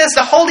 So when he says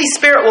the Holy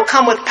Spirit will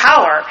come with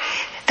power,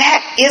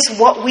 that is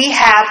what we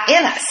have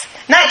in us.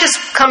 Not just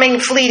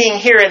coming fleeting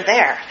here and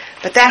there.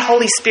 But that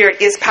Holy Spirit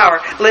is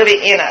power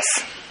living in us.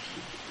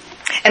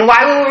 And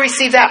why will we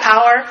receive that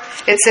power?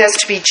 It says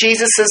to be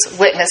Jesus'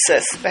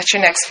 witnesses. That's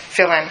your next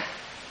fill-in.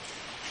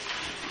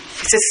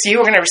 It says you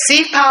are going to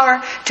receive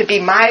power to be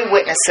my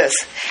witnesses.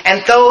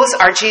 And those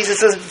are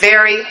Jesus'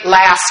 very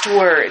last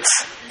words.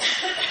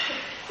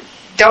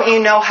 Don't you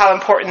know how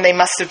important they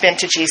must have been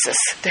to Jesus?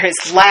 They're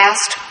his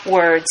last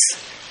words.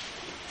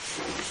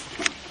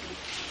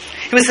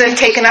 He was then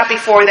taken up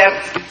before them,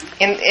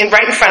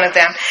 right in front of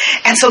them.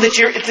 And so the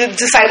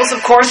disciples,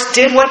 of course,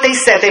 did what they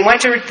said. They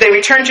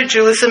returned to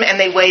Jerusalem and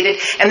they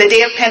waited. And the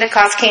day of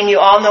Pentecost came. You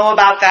all know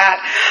about that,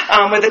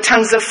 where the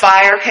tongues of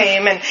fire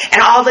came and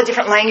all the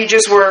different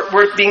languages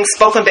were being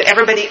spoken, but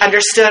everybody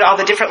understood all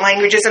the different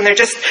languages. And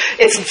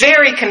it's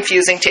very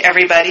confusing to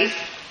everybody.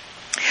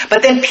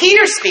 But then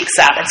Peter speaks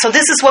up. And so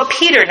this is what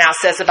Peter now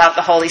says about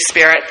the Holy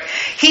Spirit.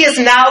 He has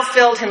now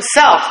filled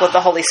himself with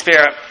the Holy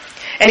Spirit.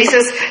 And he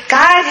says,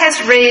 God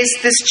has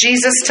raised this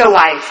Jesus to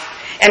life.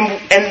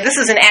 And this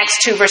is in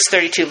Acts 2, verse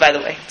 32, by the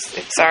way.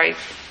 Sorry.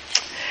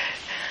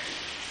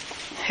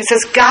 It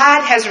says,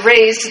 God has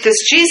raised this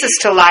Jesus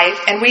to life,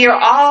 and we are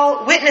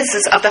all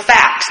witnesses of the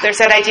fact. There's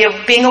that idea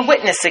of being a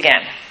witness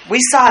again. We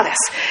saw this.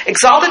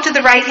 Exalted to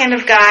the right hand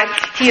of God,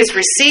 he has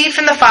received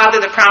from the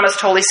Father the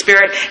promised Holy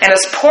Spirit, and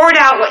has poured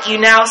out what you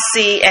now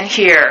see and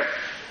hear.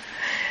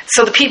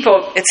 So the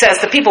people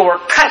were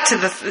cut to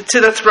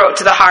the throat,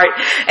 to the heart,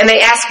 and they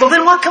asked, well,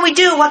 then what can we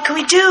do? What can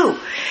we do?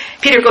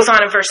 Peter goes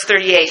on in verse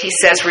 38. He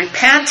says,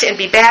 repent and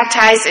be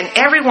baptized in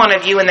every one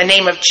of you in the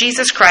name of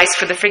Jesus Christ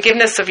for the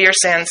forgiveness of your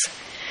sins.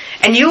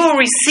 And you will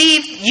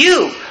receive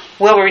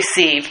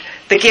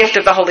the gift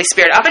of the Holy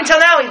Spirit. Up until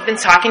now, he's been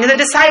talking to the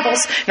disciples.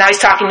 Now he's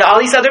talking to all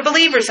these other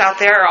believers out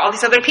there, or all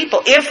these other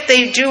people. If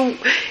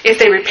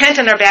they repent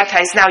and are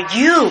baptized, now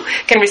you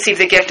can receive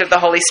the gift of the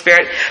Holy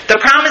Spirit. The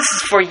promise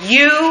is for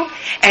you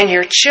and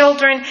your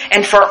children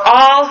and for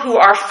all who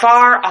are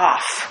far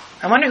off.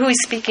 I wonder who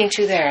he's speaking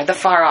to there, the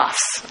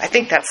far-offs. I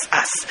think that's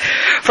us.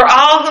 For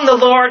all whom the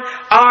Lord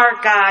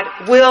our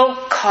God will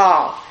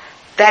call.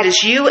 That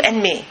is you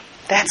and me.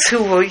 That's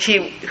who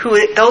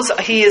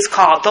he is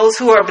called, those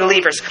who are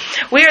believers.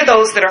 We are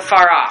those that are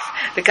far off,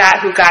 who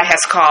God has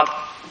called.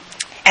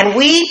 And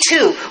we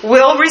too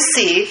will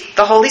receive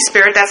the Holy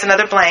Spirit, that's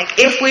another blank,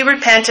 if we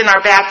repent and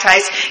are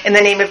baptized in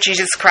the name of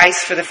Jesus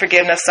Christ for the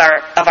forgiveness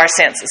of our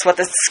sins. That's what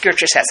the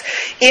Scripture says.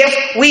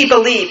 If we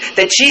believe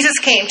that Jesus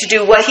came to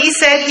do what He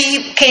said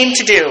He came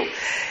to do,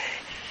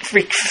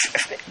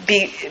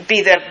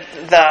 be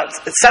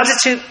the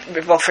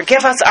substitute, will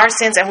forgive us our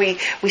sins, and we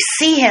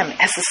see Him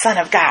as the Son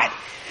of God,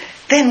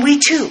 then we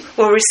too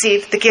will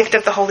receive the gift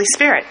of the Holy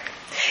Spirit.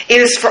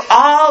 It is for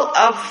all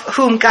of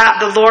whom God,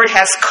 the Lord,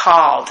 has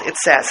called, it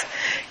says.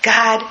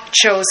 God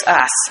chose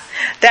us.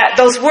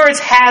 Those words,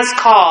 has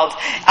called.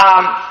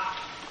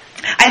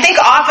 I think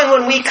often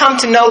when we come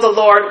to know the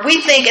Lord,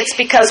 we think it's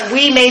because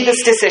we made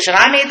this decision.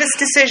 I made this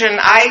decision.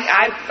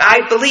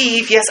 I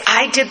believe, yes,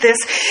 I did this.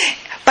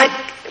 But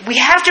we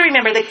have to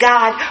remember that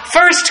God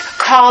first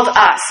called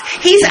us.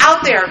 He's out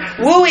there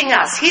wooing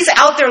us. He's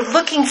out there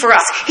looking for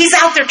us. He's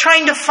out there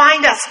trying to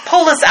find us,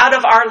 pull us out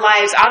of our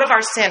lives, out of our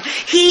sin.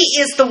 He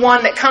is the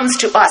one that comes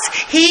to us.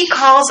 He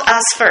calls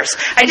us first.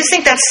 I just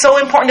think that's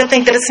so important to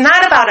think that it's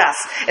not about us.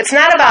 It's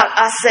not about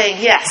us saying,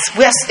 yes,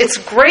 it's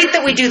great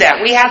that we do that.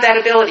 We have that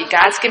ability.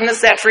 God's given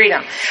us that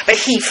freedom. But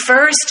He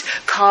first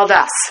called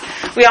us.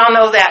 We all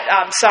know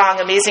that song,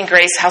 Amazing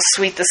Grace, how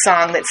sweet the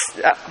song that's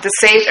to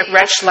save a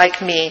wretch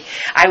like me.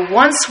 I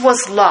once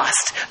was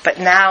lost, but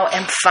now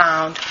am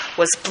found,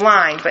 was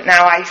blind, but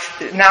now I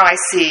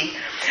see.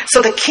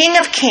 So the King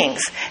of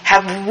Kings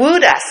have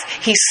wooed us.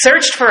 He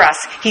searched for us.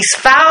 He's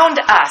found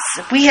us.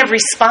 We have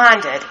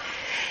responded.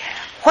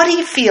 What do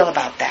you feel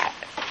about that?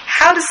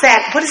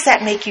 What does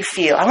that make you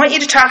feel? I want you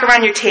to talk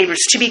around your tables,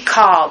 to be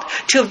called,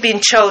 to have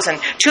been chosen,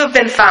 to have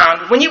been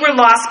found. When you were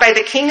lost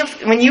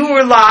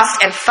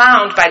and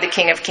found by the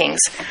King of Kings,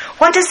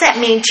 what does that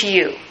mean to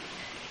you?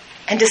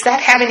 And does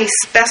that have any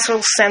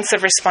special sense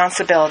of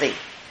responsibility?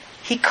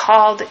 He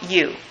called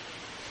you.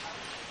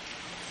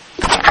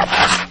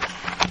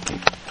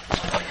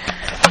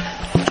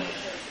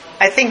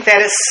 I think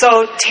that is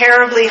so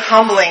terribly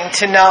humbling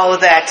to know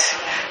that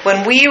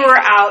when we were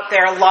out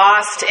there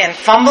lost and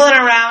fumbling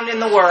around in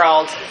the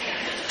world,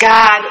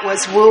 God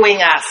was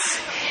wooing us.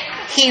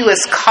 He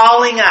was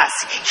calling us.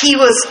 He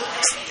was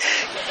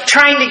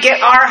trying to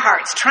get our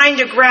hearts, trying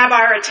to grab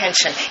our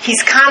attention.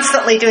 He's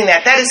constantly doing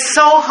that. That is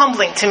so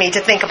humbling to me to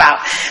think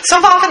about.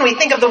 So often we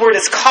think of the word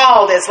as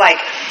called as like,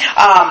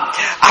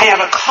 I have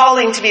a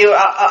calling to be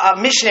a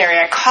missionary,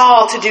 a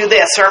call to do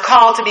this, or a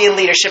call to be in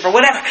leadership, or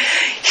whatever.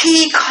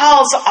 He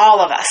calls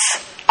all of us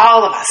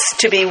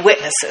to be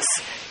witnesses.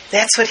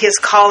 That's what His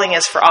calling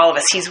is for all of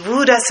us. He's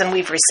wooed us and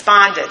we've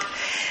responded.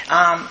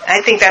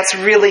 I think that's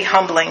really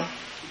humbling,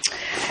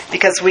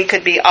 because we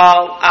could be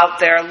all out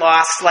there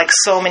lost like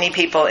so many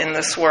people in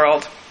this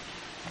world.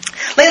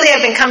 Lately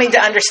I've been coming to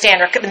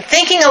understand, or been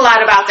thinking a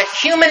lot about the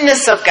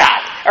humanness of God,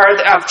 or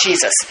of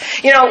Jesus.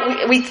 You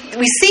know, we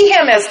see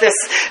Him as this,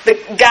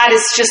 God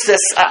is just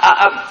this,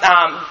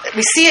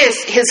 we see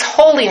his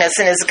holiness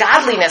and His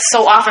godliness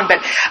so often, but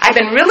I've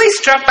been really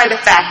struck by the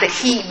fact that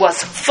He was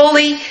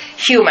fully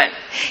human.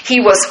 He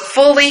was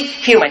fully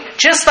human,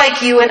 just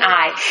like you and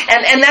I.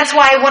 And that's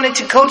why I wanted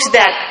to go to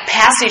that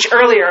passage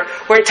earlier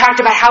where it talked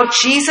about how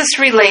Jesus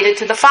related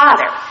to the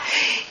Father.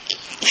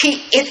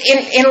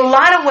 In a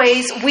lot of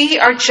ways, we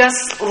are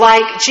just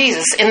like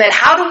Jesus in that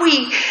how do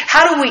we,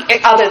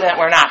 other than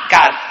we're not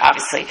God,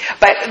 obviously,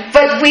 but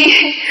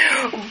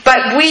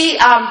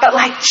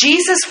like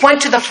Jesus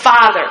went to the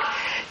Father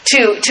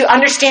to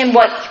understand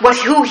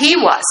who He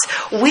was.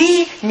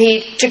 We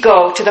need to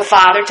go to the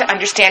Father to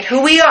understand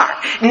who we are.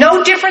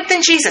 No different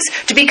than Jesus.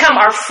 To become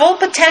our full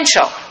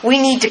potential, we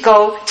need to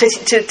go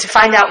to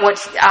find out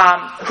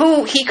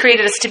who He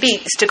created us to be,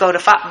 is to go to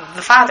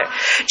the Father.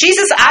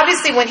 Jesus,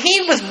 obviously, when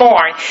He was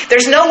born,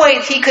 there's no way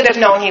He could have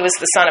known He was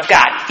the Son of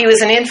God. He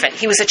was an infant.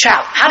 He was a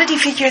child. How did He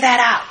figure that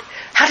out?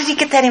 How did He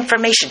get that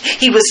information?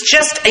 He was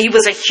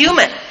a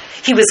human.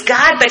 He was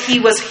God, but He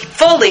was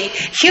fully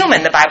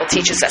human, the Bible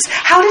teaches us.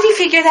 How did He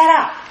figure that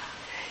out?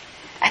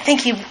 I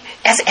think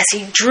as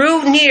He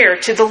drew near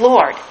to the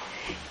Lord,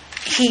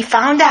 He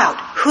found out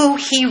who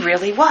He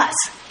really was.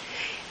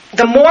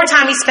 The more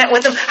time He spent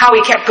with Him, how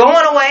He kept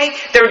going away.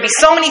 There would be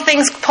so many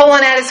things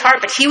pulling at His heart,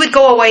 but He would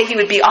go away. He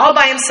would be all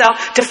by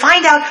Himself to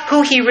find out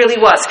who He really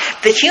was.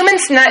 The human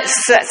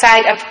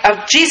side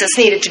of Jesus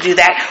needed to do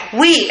that.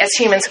 We, as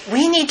humans,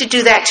 we need to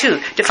do that too,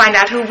 to find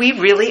out who we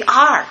really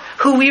are,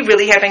 who we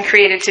really have been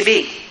created to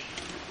be.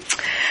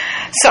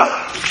 So,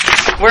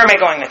 where am I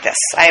going with this?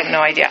 I have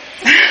no idea.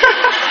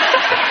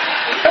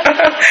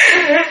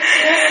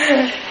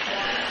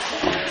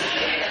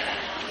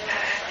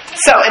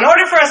 So, in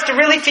order for us to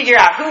really figure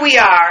out who we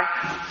are,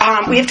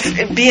 we have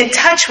to be in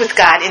touch with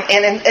God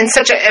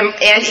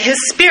and His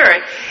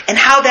Spirit, and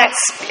how that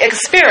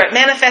Spirit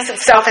manifests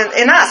itself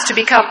in us to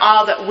become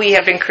all that we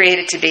have been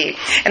created to be.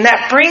 And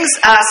that brings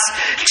us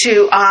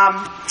to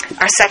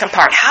our second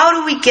part. How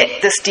do we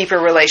get this deeper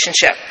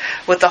relationship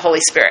with the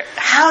Holy Spirit?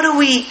 How do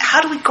we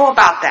go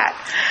about that?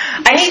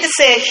 I need to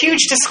say a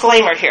huge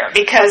disclaimer here,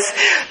 because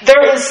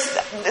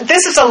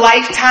this is a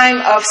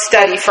lifetime of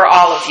study for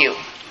all of you.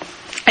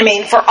 I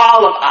mean, for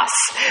all of us,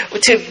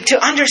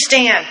 to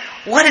understand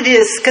what it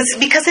is,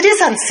 because it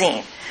is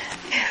unseen.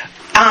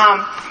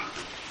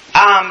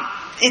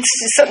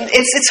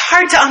 It's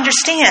hard to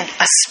understand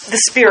the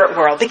spirit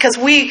world, because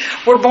we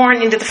were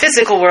born into the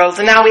physical world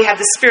and now we have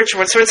the spiritual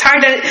world. So it's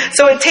hard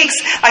so it takes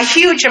a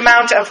huge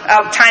amount of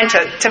time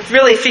to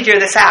really figure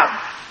this out.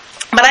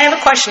 But I have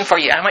a question for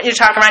you. I want you to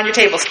talk around your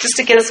tables just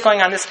to get us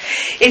going on this.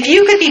 If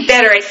you could be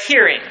better at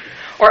hearing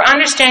or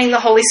understanding the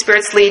Holy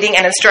Spirit's leading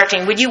and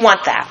instructing, would you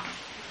want that?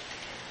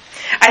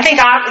 I think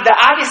the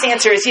obvious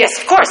answer is yes,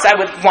 of course I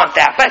would want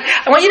that. But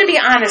I want you to be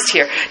honest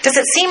here. Does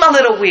it seem a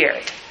little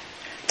weird?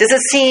 Does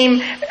it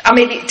seem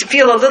maybe to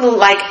feel a little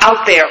like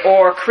out there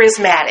or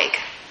charismatic?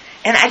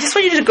 And I just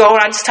want you to go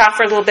and just talk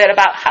for a little bit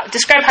about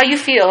describe how you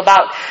feel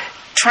about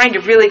trying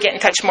to really get in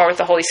touch more with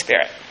the Holy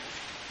Spirit.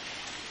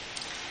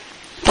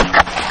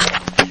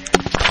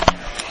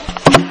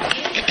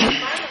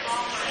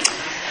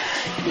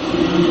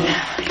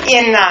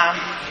 In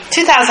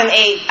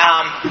 2008,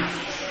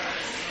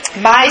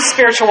 my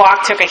spiritual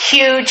walk took a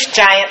huge,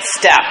 giant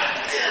step.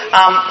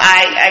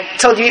 I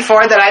told you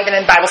before that I've been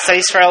in Bible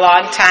studies for a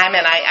long time,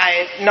 and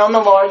I've known the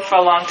Lord for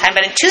a long time.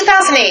 But in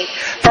 2008,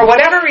 for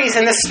whatever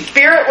reason, the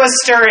Spirit was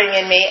stirring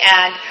in me,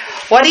 and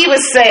what He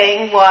was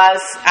saying was,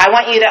 I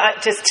want you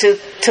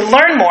to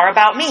learn more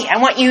about me. I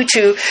want you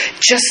to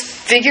just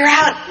figure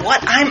out what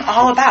I'm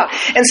all about.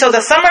 And so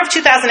the summer of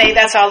 2008,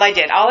 that's all I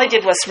did. All I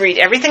did was read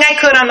everything I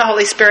could on the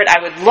Holy Spirit.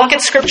 I would look at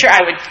Scripture.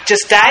 I would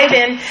just dive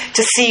in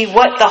to see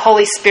what the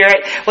Holy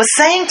Spirit was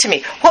saying to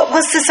me. What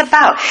was this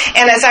about?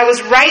 And as I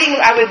was writing,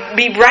 I would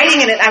be writing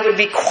in it. I would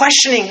be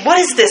questioning, what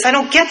is this? I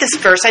don't get this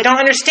verse. I don't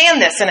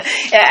understand this. And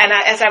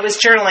as I was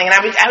journaling, and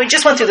I would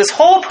just went through this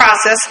whole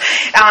process,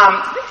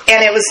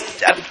 and it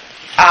was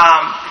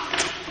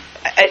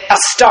a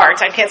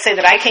start. I can't say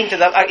that I came to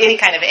any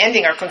kind of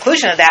ending or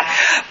conclusion of that,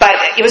 but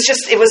it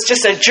was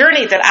just a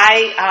journey that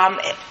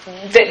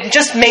that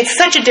just made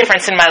such a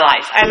difference in my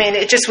life. I mean,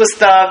 it just was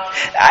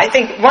I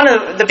think one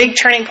of the big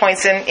turning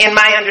points in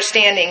my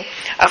understanding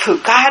of who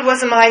God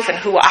was in my life and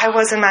who I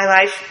was in my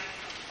life.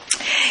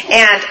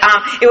 And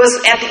it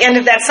was at the end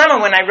of that summer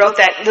when I wrote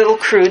that little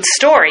crude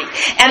story,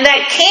 and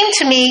that came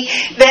to me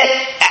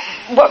that.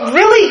 What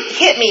really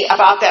hit me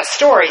about that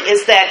story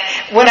is that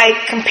when I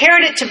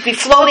compared it to be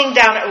floating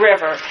down a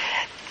river,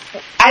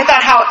 I thought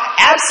how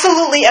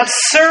absolutely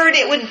absurd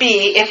it would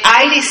be if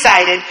I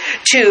decided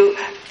to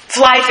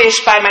fly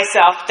fish by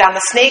myself down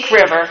the Snake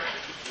River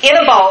in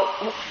a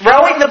boat,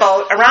 rowing the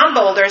boat around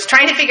boulders,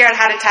 trying to figure out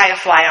how to tie a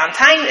fly on,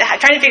 trying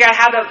to figure out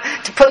how to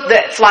put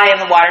the fly in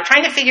the water,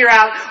 trying to figure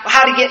out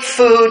how to get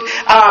food.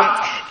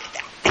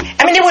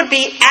 I mean, it would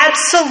be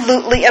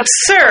absolutely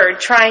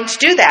absurd trying to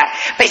do that.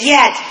 But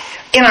yet,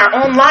 in our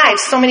own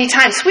lives, so many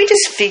times, we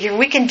just figure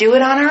we can do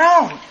it on our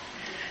own.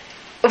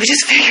 We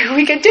just figure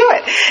we could do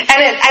it.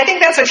 And I think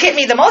that's what hit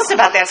me the most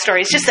about that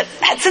story. It's just that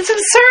it's an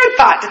absurd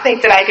thought to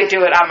think that I could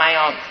do it on my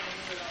own.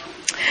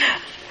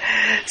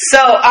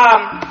 So,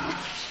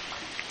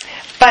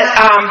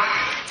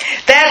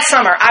 that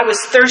summer, I was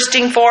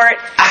thirsting for it.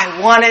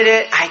 I wanted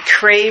it. I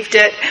craved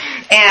it.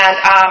 And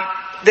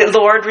the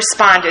Lord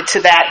responded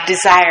to that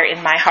desire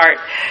in my heart.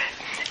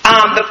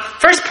 The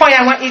first point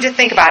I want you to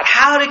think about,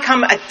 have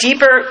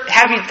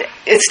you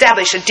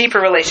establish a deeper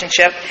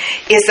relationship,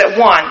 is that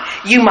one,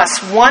 you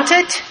must want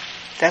it.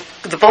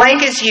 The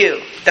blank is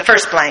you, the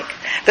first blank.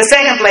 The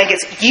second blank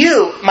is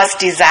you must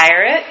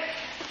desire it.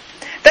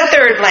 The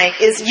third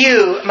blank is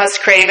you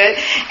must crave it.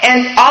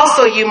 And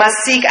also you must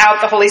seek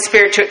out the Holy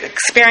Spirit to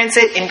experience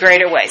it in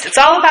greater ways. It's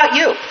all about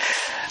you.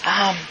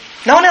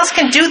 No one else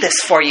can do this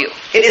for you.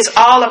 It is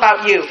all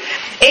about you.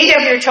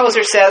 A.W.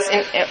 Tozer says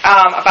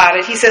about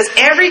it, he says,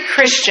 every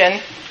Christian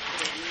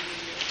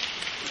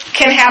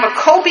can have a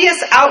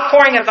copious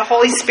outpouring of the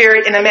Holy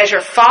Spirit in a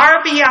measure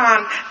far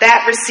beyond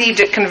that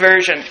received at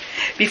conversion.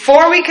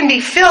 Before we can be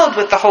filled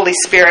with the Holy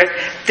Spirit,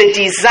 the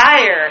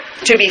desire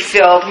to be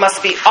filled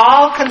must be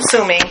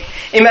all-consuming.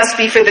 It must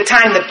be for the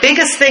time the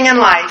biggest thing in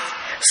life,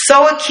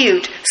 so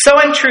acute, so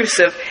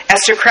intrusive,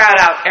 as to crowd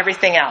out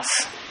everything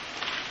else.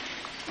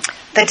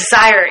 The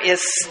desire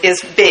is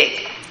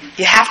big.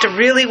 You have to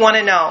really want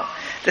to know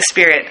the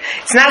Spirit.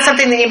 It's not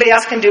something that anybody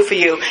else can do for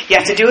you. You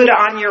have to do it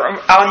on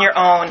your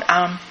own.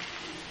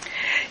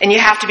 And you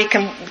have to be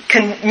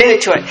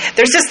committed to it.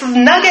 There's this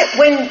nugget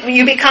when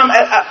you become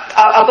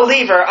a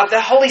believer of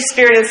the Holy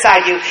Spirit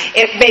inside you.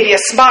 It may be a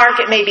spark,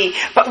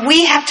 but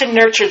we have to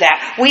nurture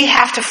that. We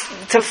have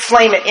to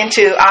flame it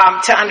into,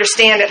 to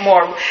understand it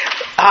more.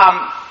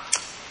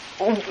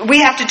 We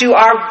have to do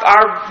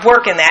our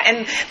work in that.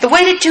 And the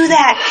way to do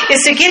that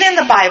is to get in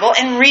the Bible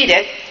and read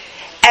it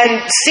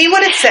and see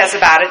what it says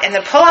about it, and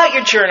then pull out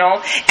your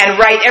journal and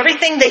write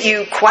everything that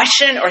you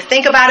question or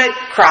think about it,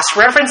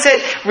 cross-reference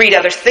it, read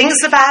other things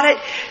about it.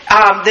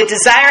 The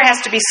desire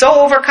has to be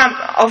so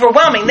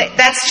overwhelming that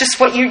that's just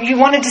what you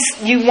want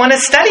to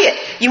study it.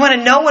 You want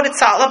to know what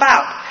it's all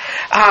about.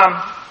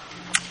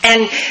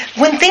 And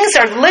when things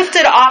are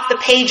lifted off the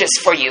pages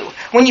for you,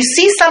 when you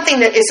see something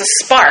that is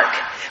a spark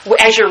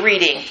as you're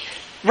reading,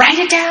 Write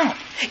it down.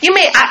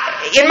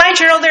 In my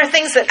journal, there are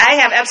things that I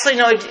have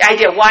absolutely no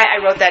idea why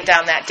I wrote that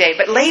down that day.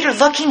 But later,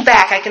 looking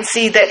back, I can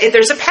see that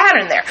there's a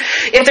pattern there.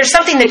 If there's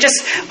something that just,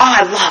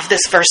 I love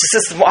this verse.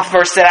 This is a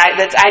verse that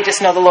I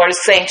just know the Lord is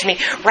saying to me.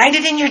 Write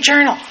it in your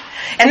journal.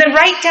 And then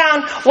write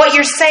down what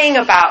you're saying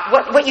about,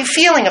 what you're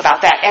feeling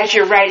about that as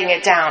you're writing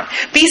it down.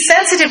 Be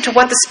sensitive to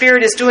what the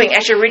Spirit is doing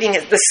as you're reading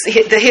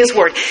His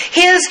Word.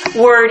 His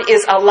Word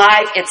is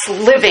alive. It's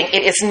living.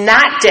 It is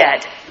not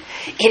dead.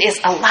 It is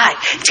alive.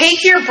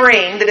 Take your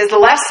brain, that is the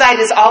left side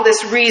is all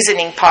this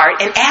reasoning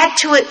part, and add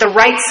to it the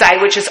right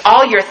side, which is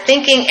all your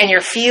thinking and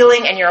your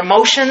feeling and your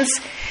emotions,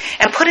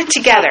 and put it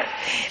together.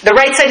 The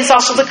right side is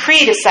also the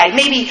creative side.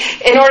 Maybe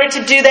in order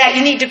to do that,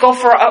 you need to go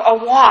for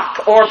a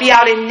walk, or be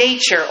out in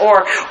nature,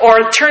 or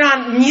turn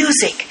on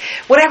music.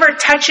 Whatever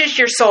touches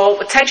your soul,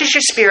 touches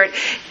your spirit,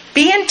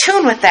 be in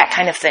tune with that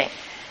kind of thing.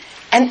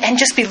 And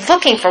just be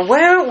looking for,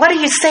 what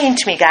are you saying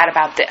to me, God,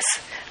 about this?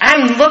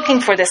 I'm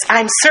looking for this.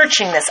 I'm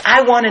searching this.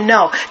 I want to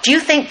know. Do you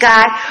think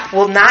God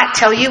will not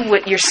tell you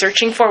what you're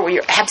searching for, what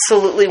you're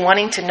absolutely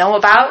wanting to know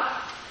about?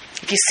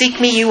 If you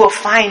seek me, you will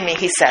find me,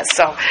 he says.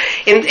 So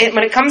when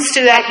it comes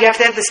to that, you have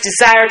to have this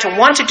desire to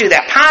want to do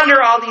that.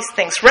 Ponder all these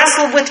things.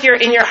 Wrestle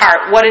in your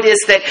heart what it is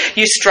that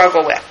you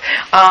struggle with.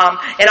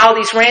 And all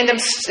these random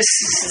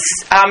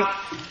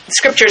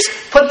scriptures,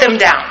 put them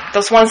down.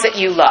 Those ones that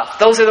you love.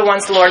 Those are the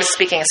ones the Lord is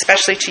speaking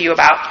especially to you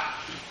about.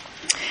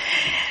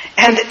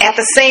 And at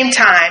the same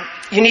time,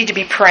 you need to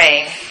be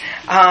praying.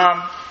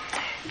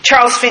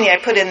 Charles Finney, I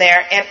put in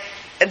there, and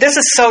this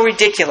is so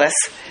ridiculous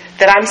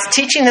that I'm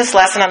teaching this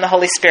lesson on the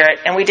Holy Spirit,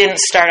 and we didn't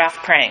start off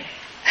praying.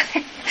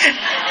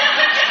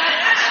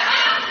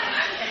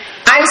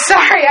 I'm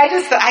sorry. I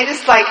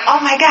just like, oh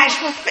my gosh,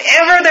 if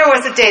ever there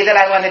was a day that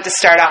I wanted to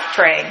start off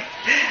praying,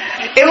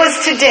 it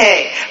was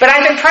today. But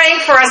I've been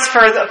praying for us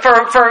for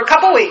a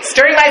couple weeks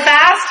during my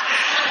fast.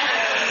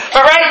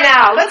 But right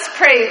now, let's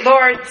pray,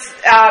 Lord,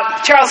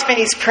 Charles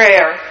Finney's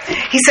prayer.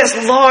 He says,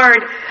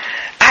 Lord,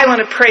 I want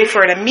to pray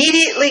for an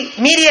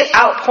immediate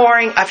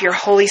outpouring of your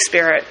Holy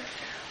Spirit.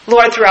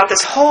 Lord, throughout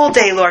this whole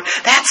day, Lord,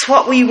 that's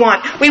what we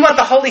want. We want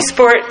the Holy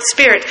Spirit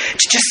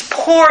to just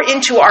pour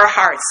into our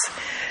hearts.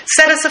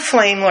 Set us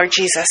aflame, Lord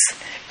Jesus.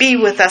 Be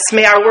with us.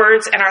 May our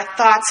words and our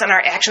thoughts and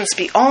our actions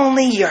be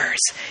only yours.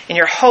 In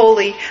your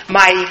holy,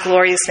 mighty,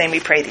 glorious name we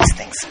pray these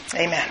things.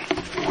 Amen.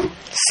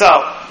 So,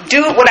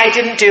 do what I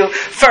didn't do.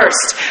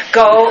 First,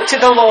 go to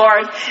the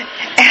Lord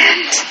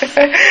and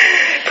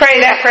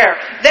pray that prayer.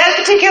 That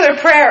particular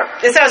prayer,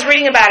 as I was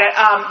reading about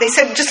it, they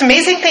said just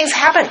amazing things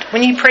happened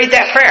when you prayed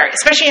that prayer,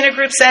 especially in a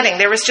group setting.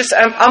 There was just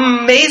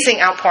amazing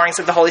outpourings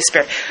of the Holy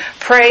Spirit.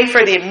 Pray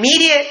for the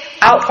immediate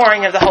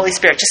outpouring of the Holy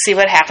Spirit to see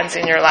what happens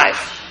in your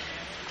life.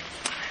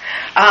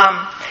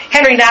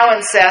 Henry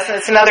Nouwen says, and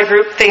it's another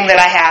group thing that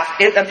I have,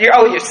 your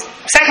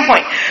second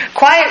point,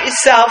 quiet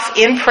yourself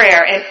in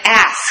prayer and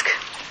ask,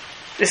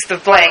 is the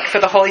blank, for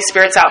the Holy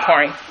Spirit's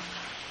outpouring.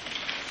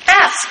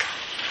 Ask.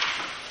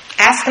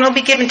 Ask and it'll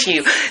be given to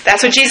you.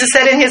 That's what Jesus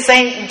said in his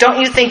saying, don't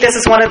you think this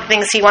is one of the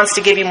things he wants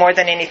to give you more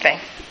than anything?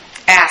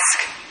 Ask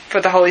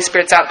for the Holy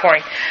Spirit's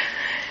outpouring.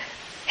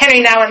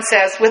 Henry Nouwen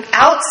says,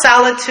 without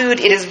solitude,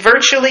 it is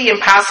virtually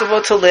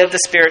impossible to live the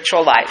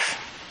spiritual life.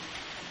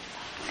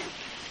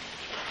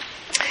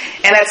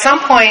 And at some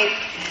point,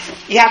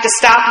 you have to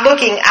stop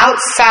looking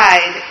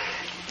outside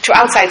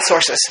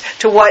sources,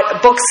 to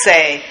what books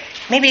say,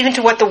 maybe even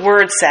to what the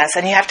Word says.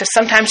 And you have to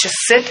sometimes just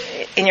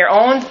sit in your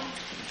own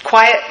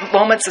quiet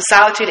moments of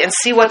solitude and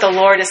see what the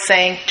Lord is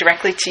saying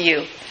directly to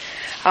you.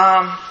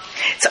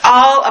 It's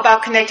all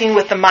about connecting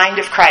with the mind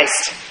of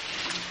Christ.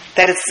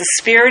 That it's the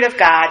Spirit of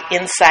God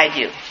inside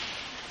you.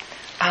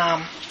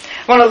 I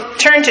want to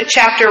turn to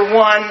chapter 1,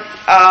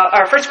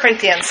 or 1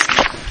 Corinthians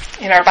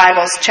in our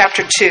Bibles,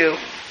 chapter 2.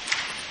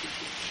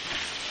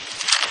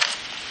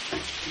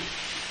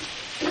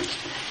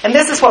 And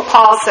this is what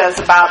Paul says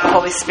about the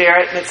Holy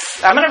Spirit.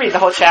 I'm going to read the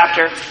whole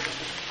chapter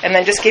and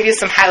then just give you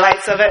some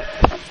highlights of it,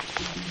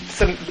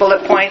 some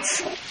bullet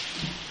points.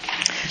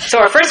 So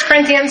our 1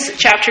 Corinthians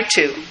chapter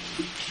 2.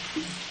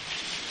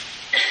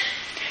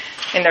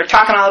 And they're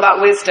talking all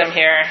about wisdom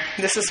here.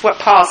 This is what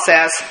Paul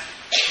says.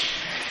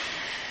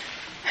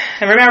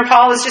 And remember,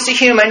 Paul is just a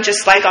human,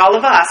 just like all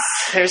of us.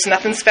 There's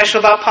nothing special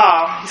about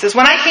Paul. He says,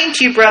 when I came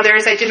to you,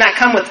 brothers, I did not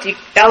come with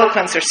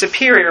eloquence or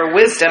superior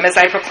wisdom as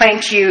I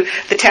proclaimed to you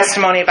the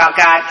testimony about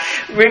God.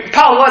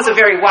 Paul was a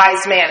very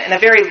wise man and a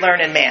very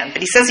learned man.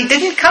 But he says he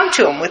didn't come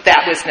to him with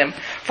that wisdom.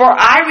 For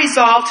I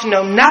resolved to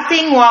know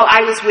nothing while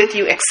I was with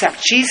you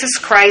except Jesus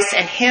Christ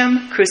and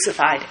Him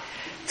crucified.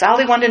 That's all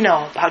he wanted to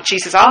know about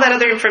Jesus. All that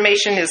other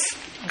information is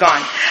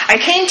gone. I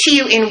came to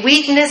you in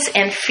weakness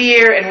and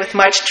fear and with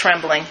much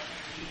trembling.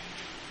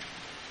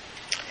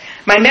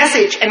 My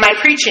message and my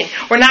preaching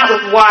were not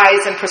with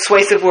wise and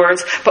persuasive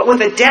words, but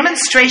with a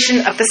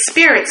demonstration of the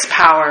Spirit's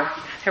power.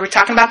 They were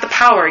talking about the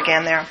power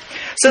again there.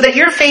 So that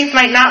your faith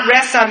might not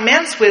rest on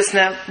men's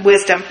wisdom,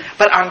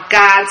 but on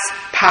God's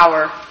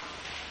power.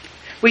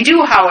 We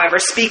do, however,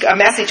 speak a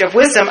message of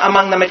wisdom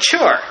among the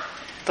mature,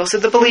 Those are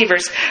the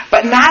believers.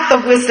 But not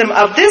the wisdom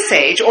of this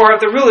age or of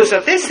the rulers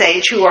of this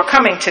age who are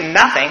coming to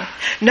nothing.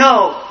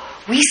 No,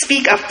 we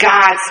speak of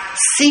God's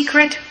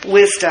secret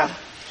wisdom.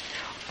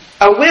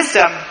 A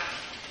wisdom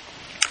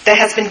that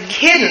has been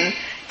hidden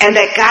and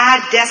that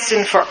God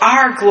destined for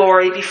our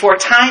glory before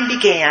time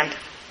began.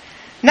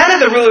 None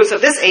of the rulers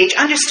of this age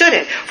understood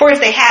it, for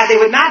if they had, they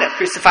would not have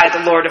crucified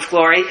the Lord of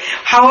glory.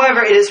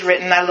 However, it is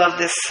written, I love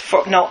this,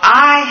 for no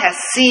eye has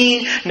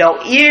seen,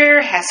 no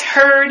ear has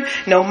heard,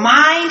 no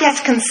mind has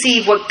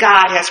conceived what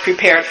God has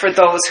prepared for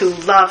those who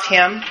love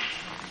Him.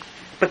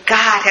 But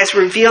God has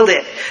revealed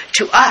it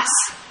to us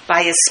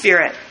by His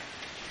Spirit.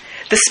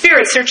 The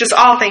Spirit searches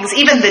all things,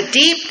 even the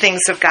deep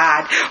things of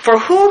God. For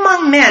who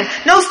among men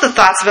knows the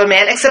thoughts of a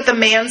man except the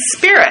man's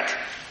spirit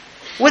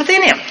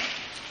within him?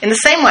 In the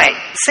same way,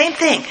 same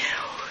thing.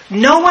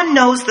 No one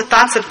knows the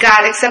thoughts of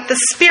God except the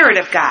Spirit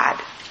of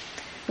God.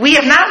 We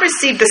have not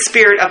received the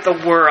spirit of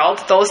the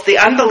world, those, the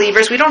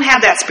unbelievers. We don't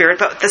have that spirit,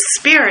 but the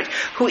Spirit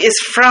who is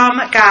from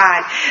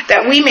God,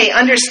 that we may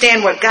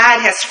understand what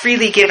God has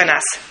freely given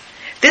us.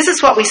 This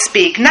is what we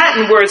speak, not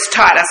in words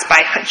taught us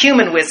by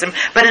human wisdom,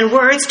 but in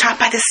words taught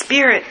by the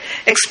Spirit.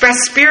 Express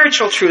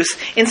spiritual truths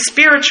in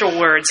spiritual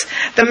words.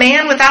 The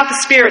man without the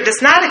Spirit does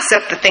not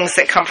accept the things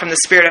that come from the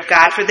Spirit of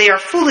God, for they are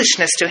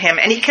foolishness to him,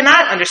 and he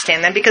cannot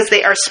understand them because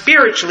they are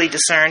spiritually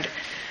discerned.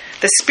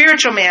 The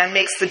spiritual man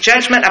makes the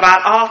judgment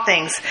about all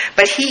things,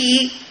 but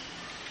he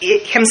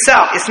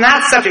himself is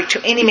not subject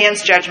to any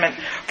man's judgment.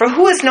 For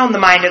who has known the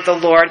mind of the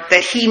Lord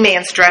that he may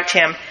instruct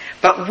him?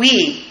 But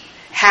we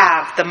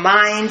have the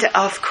mind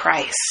of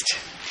Christ.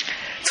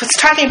 So it's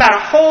talking about a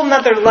whole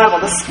nother level,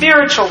 the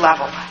spiritual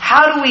level.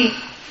 How do we...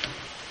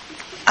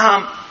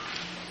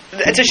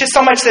 there's just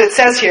so much that it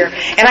says here.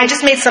 And I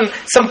just made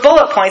some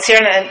bullet points here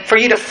and for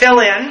you to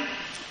fill in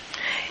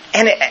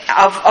and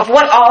of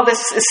what all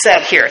this is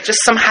said here. Just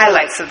some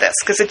highlights of this,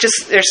 because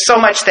there's so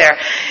much there.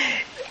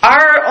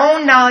 Our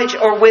own knowledge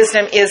or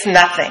wisdom is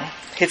nothing,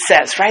 it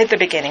says right at the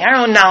beginning.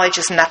 Our own knowledge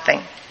is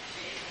nothing.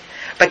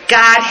 But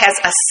God has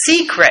a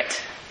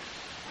secret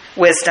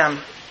wisdom.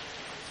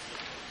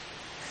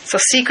 So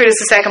secret is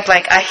the second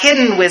blank. A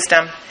hidden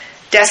wisdom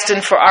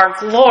destined for our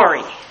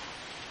glory.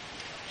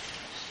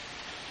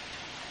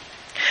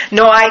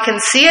 No eye can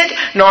see it,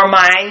 nor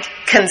mind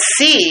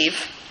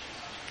conceive.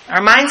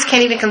 Our minds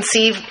can't even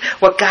conceive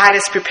what God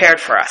has prepared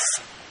for us.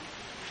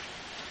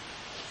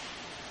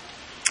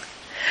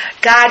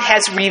 God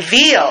has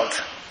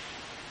revealed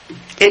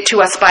it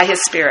to us by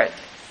His Spirit.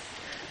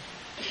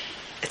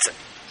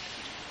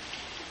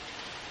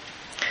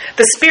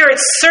 The Spirit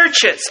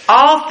searches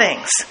all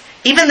things,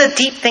 even the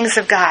deep things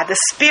of God. The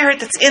Spirit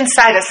that's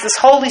inside us, this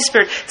Holy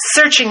Spirit,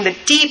 searching the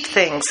deep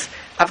things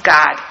of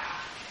God.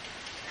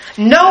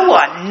 No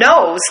one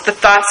knows the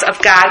thoughts of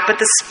God but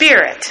the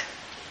Spirit.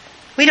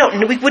 We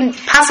wouldn't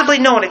possibly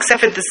know it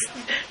except for this.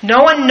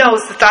 No one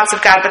knows the thoughts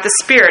of God but the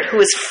Spirit who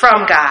is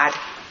from God.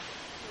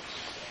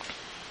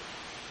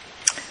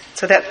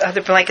 So that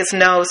other blank is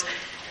knows.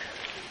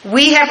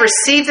 We have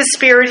received the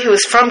Spirit who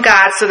is from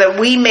God so that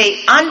we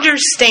may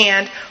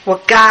understand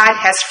what God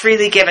has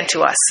freely given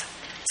to us.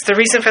 It's the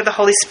reason for the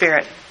Holy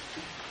Spirit.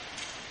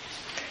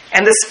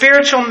 And the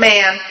spiritual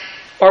man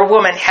or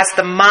woman has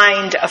the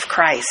mind of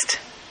Christ.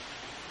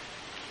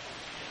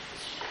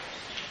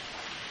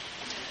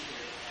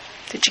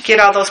 Did you get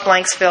all those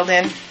blanks filled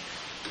in?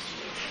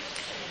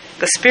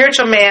 The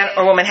spiritual man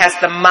or woman has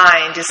the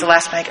mind, is the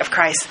last blank, of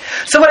Christ.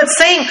 So what it's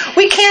saying,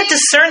 we can't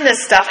discern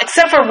this stuff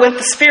except for with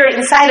the Spirit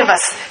inside of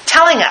us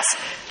telling us.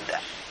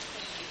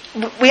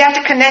 We have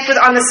to connect with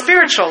on the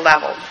spiritual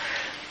level.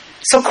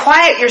 So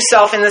quiet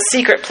yourself in the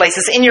secret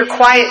places, in your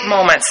quiet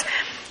moments,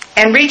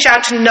 and reach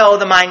out to know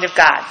the mind of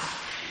God,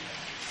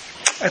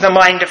 or the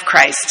mind of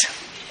Christ.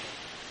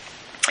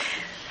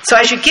 So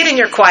as you get in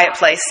your quiet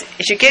place,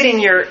 as you get in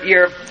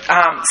your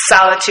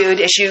solitude,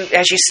 as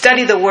you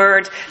study the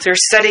Word, as you're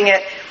studying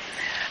it,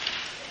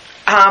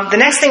 the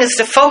next thing is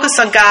to focus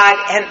on God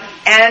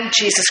and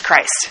Jesus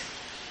Christ.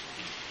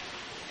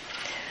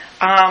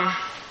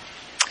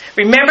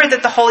 Remember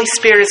that the Holy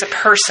Spirit is a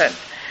person.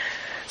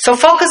 So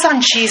focus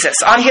on Jesus,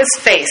 on His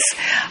face.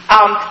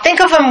 Think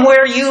of Him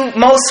where you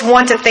most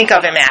want to think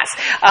of Him as.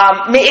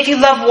 If you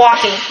love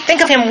walking,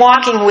 think of Him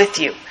walking with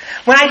you.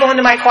 When I go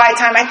into my quiet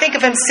time, I think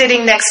of Him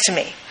sitting next to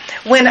me.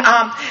 When maybe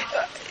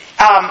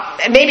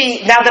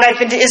now that I've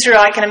been to Israel,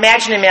 I can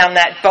imagine Him on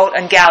that boat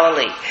in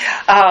Galilee,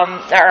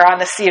 or on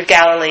the Sea of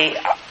Galilee.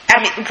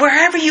 I mean,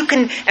 wherever you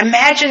can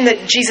imagine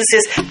that Jesus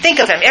is, think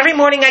of Him. Every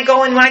morning I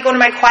go in, when I go to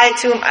my quiet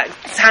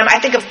time, I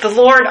think of the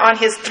Lord on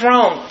His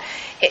throne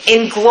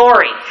in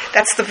glory.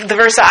 That's the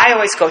verse that I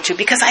always go to,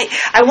 because I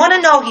want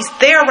to know He's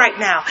there right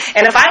now.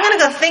 And if I'm going to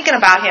go thinking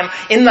about Him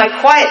in my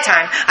quiet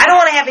time, I don't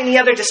want to have any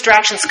other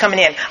distractions coming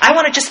in. I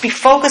want to just be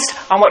focused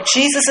on what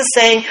Jesus is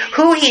saying,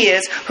 who He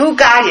is, who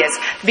God is,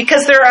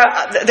 because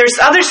there's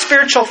other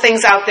spiritual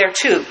things out there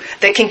too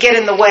that can get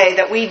in the way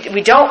that we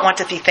don't want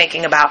to be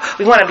thinking about.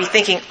 We want to be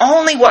thinking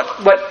only what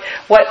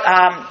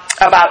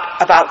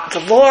about the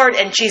Lord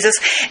and Jesus,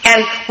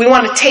 and we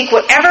want to take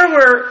whatever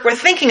we're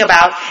thinking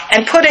about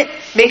and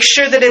make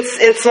sure that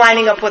it's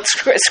lining up what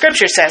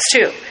Scripture says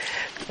too.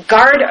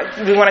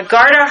 We want to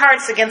guard our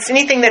hearts against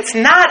anything that's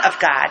not of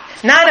God,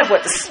 not of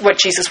what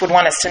Jesus would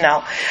want us to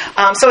know.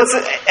 So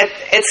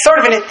it's sort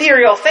of an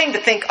ethereal thing to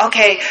think,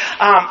 okay,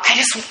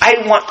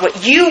 I want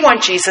what you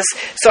want, Jesus,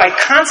 so I'm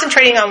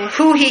concentrating on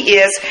who He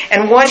is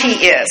and what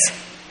He is.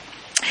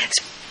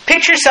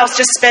 Picture yourselves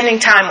just spending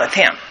time with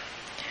Him.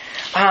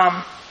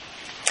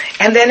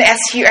 And then as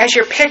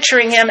you're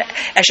picturing Him,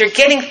 as you're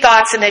getting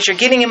thoughts and as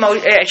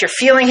you're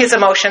feeling His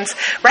emotions,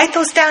 write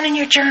those down in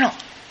your journal.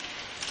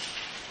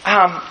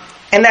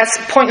 And that's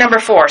point number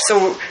 4.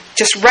 So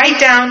just write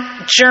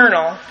down,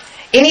 journal,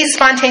 any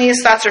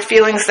spontaneous thoughts or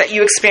feelings that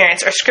you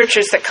experience or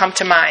scriptures that come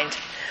to mind.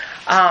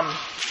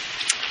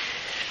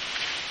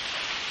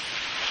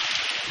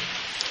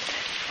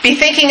 Be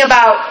thinking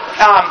about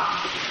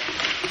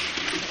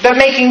but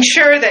making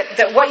sure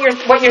that what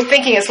you're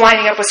thinking is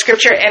lining up with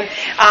Scripture, and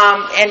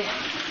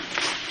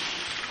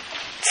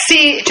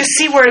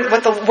see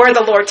where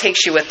the Lord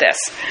takes you with this.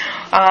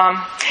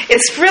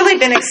 It's really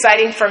been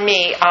exciting for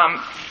me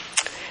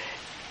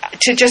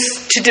to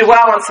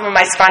dwell on some of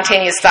my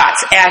spontaneous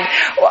thoughts, and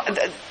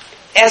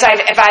as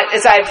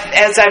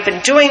I've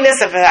been doing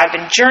this, as I've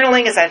been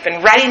journaling, as I've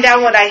been writing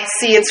down what I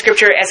see in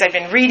Scripture, as I've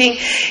been reading,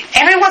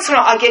 every once in a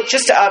while I'll get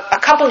just a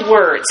couple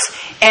words,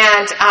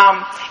 and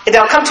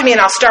they'll come to me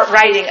and I'll start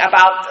writing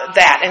about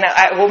that, and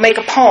I will make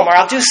a poem, or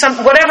I'll do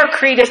whatever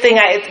creative thing.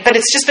 But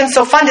it's just been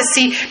so fun to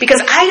see,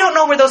 because I don't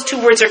know where those 2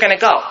 words are going to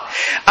go.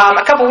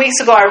 A couple weeks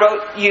ago I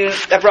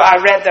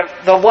read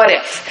the what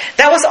if.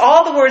 That was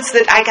all the words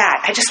that I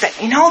got. I just thought,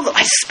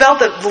 I just felt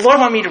that the Lord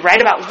wanted me to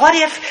write about what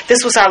if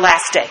this was our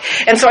last day.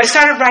 And so I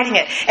started writing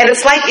it, and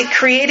it's like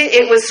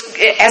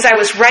as I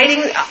was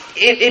writing,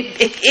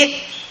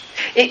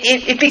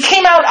 it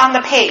became out on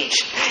the page.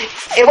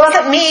 It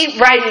wasn't me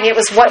writing, it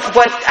was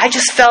what I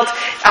just felt,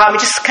 it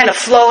just kind of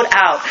flowed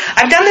out.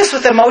 I've done this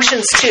with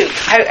emotions too.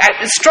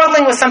 I'm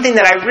struggling with something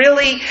that I'm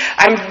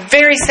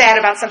very sad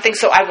about something,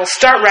 so I will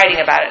start writing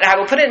about it. And I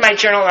will put it in my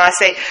journal, and I'll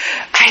say,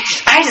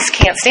 I just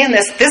can't stand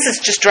this. This is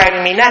just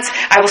driving me nuts.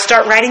 I will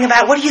start writing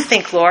about, what do you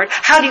think, Lord?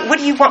 What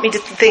do you want me to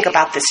think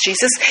about this,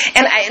 Jesus?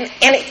 And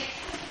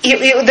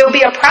there'll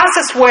be a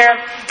process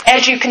where,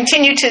 as you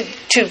continue to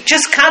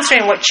just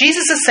concentrate on what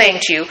Jesus is saying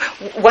to you,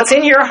 what's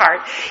in your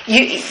heart,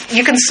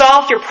 you can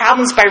solve your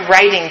problems by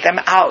writing them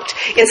out.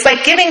 It's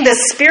like giving the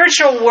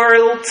spiritual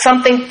world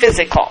something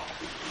physical.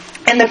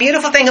 And the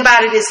beautiful thing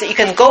about it is that you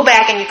can go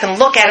back and you can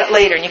look at it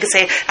later and you can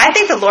say, I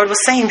think the Lord was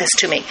saying this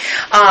to me.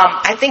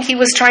 I think He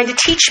was trying to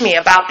teach me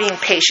about being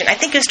patient. I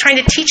think He was trying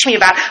to teach me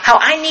about how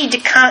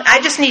I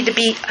just need to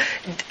be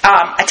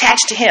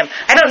attached to Him.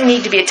 I don't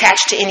need to be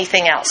attached to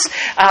anything else.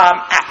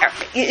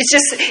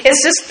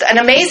 It's just an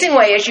amazing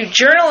way, as you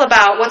journal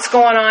about what's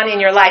going on in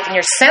your life and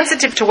you're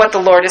sensitive to what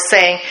the Lord is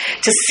saying,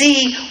 to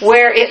see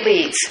where it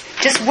leads.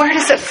 Just where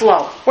does it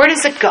flow? Where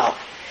does it go?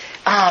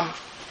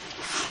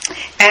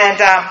 And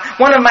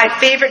one of my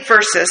favorite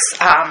verses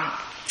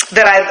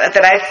that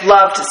I've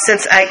loved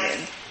since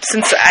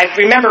I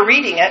remember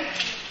reading it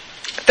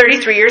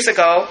 33 years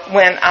ago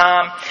when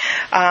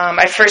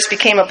I first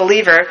became a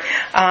believer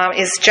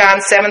is John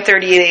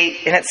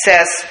 7:38, and it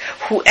says,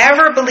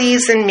 "Whoever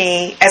believes in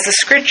me, as the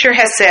Scripture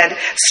has said,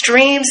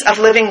 streams of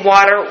living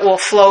water will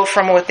flow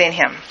from within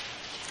him."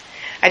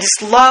 I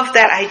just love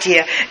that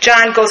idea.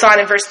 John goes on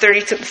in verse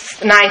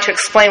 39 to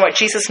explain what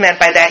Jesus meant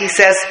by that. He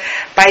says,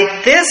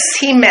 "By this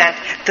He meant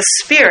the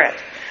Spirit,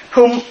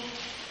 whom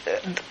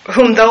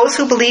those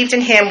who believed in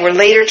Him were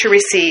later to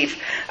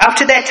receive. Up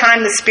to that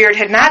time, the Spirit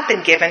had not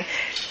been given,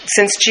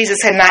 since Jesus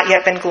had not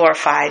yet been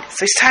glorified."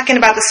 So He's talking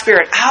about the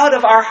Spirit. Out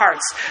of our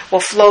hearts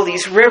will flow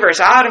these rivers.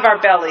 Out of our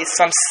bellies,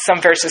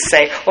 some verses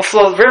say, will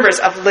flow rivers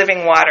of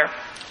living water.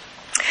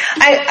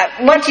 I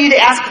want you to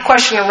ask a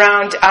question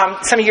around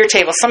some of your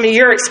tables, some of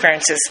your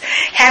experiences.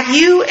 Have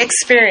you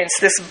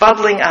experienced this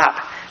bubbling up,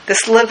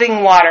 this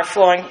living water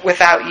flowing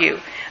without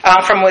you,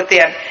 from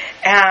within?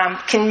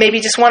 Can maybe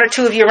just one or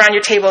two of you around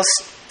your tables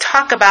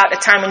talk about a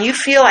time when you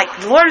feel like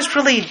the Lord is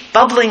really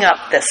bubbling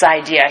up this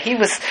idea. He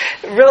was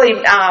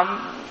really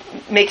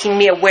making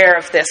me aware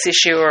of this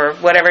issue or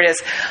whatever it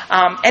is.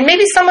 And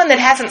maybe someone that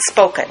hasn't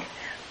spoken.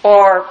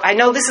 Or, I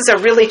know this is a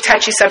really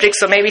touchy subject,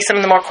 so maybe some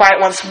of the more quiet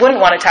ones wouldn't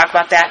want to talk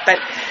about that, but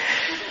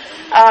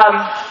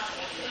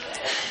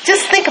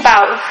just think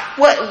about,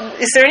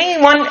 is there any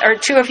one or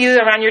two of you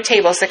around your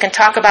tables that can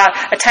talk about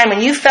a time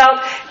when you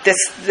felt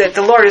that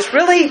the Lord is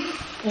really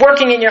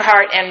working in your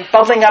heart and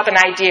bubbling up an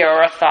idea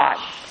or a thought?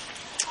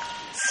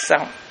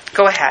 So,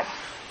 go ahead.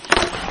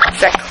 Is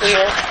that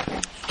clear?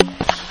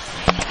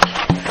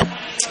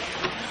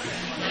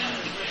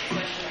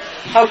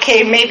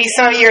 Okay, maybe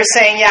some of you are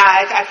saying, yeah,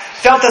 I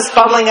felt this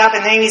bubbling up,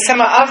 and maybe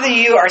some of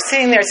you are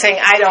sitting there saying,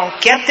 I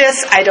don't get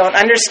this, I don't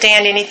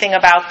understand anything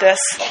about this.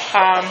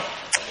 And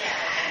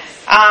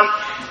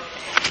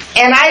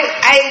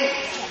I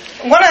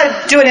want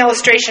to do an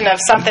illustration of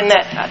something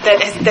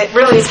that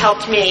really has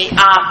helped me.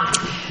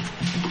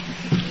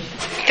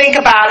 think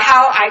about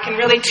how I can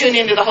really tune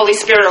into the Holy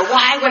Spirit, or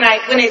why when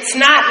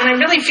I'm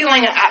really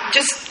feeling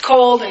just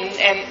cold and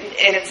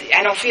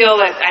I don't feel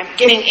that I'm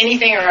getting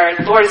anything or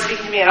the Lord is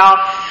speaking to me at all.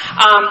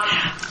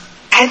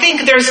 I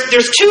think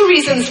there's two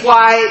reasons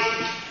why.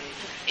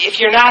 If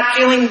you're not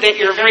feeling that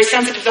you're very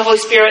sensitive to the Holy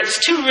Spirit,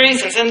 there's two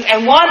reasons.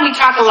 And one, we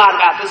talk a lot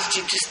about, those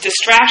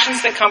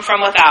distractions that come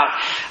from without.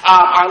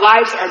 Our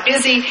lives are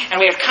busy,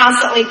 and we have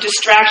constantly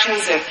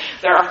distractions, and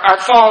there are our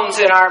phones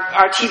and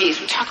our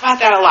TVs. We talk about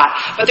that a lot.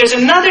 But there's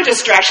another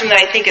distraction that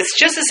I think is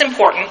just as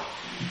important,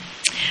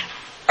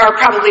 or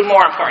probably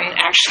more important,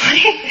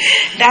 actually.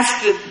 That's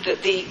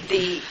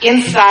the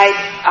inside,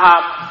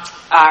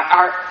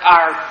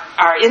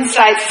 our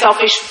inside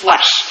selfish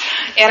flesh.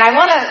 And I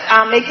want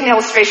to make an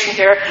illustration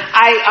here.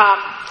 I've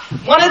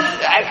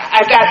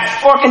got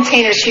 4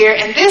 containers here,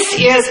 and this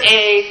is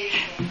a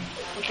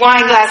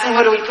wine glass. And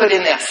what do we put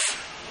in this?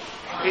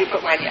 What do we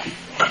put wine in?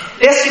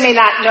 This you may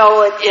not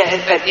know it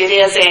is, but it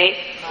is a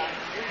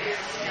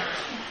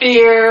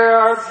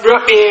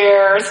root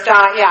beer,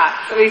 stein.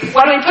 Yeah. So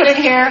what do we put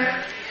in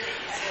here?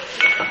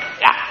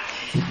 Yeah.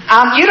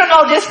 You don't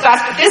know this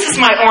glass, but this is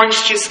my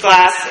orange juice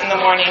glass in the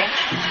morning.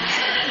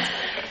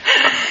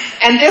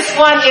 And this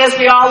one is,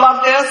 we all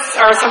love this,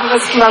 or some of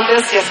us love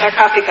this. Yes, our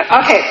coffee cup.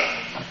 Okay.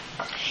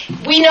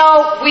 We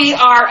know we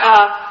are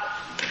a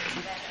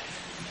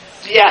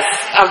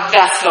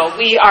vessel.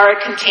 We are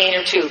a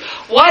container too.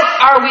 What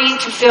are we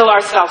to fill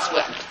ourselves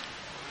with?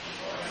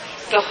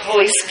 The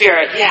Holy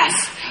Spirit, yes.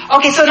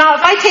 Okay, so now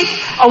if I take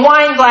a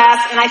wine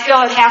glass and I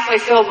fill it halfway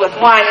filled with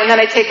wine, and then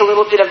I take a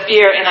little bit of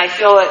beer and I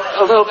fill it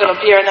a little bit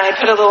of beer, and then I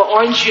put a little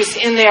orange juice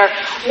in there,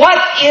 what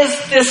does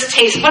this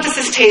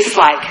taste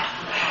like?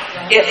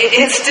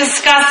 It's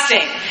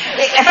disgusting.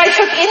 If I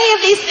took any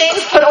of these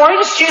things, put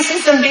orange juice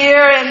and some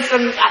beer and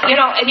some,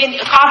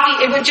 coffee,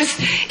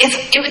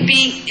 it would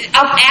be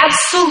of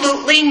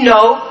absolutely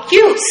no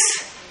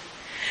use.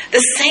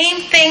 The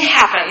same thing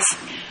happens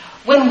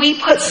when we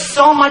put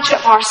so much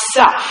of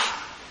ourself,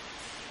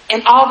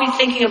 and all we're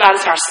thinking about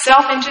is our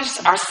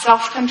self-interest, our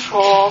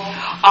self-control,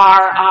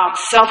 our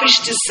selfish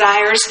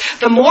desires.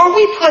 The more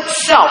we put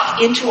self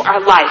into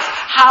our life,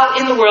 how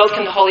in the world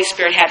can the Holy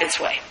Spirit have its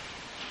way?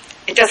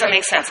 It doesn't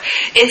make sense.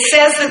 It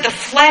says that the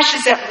flesh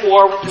is at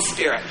war with the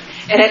Spirit.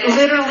 And it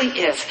literally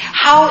is.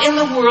 How in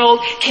the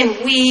world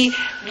can we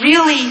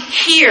really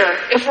hear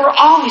if we're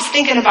always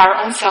thinking about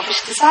our own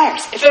selfish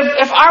desires?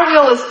 If our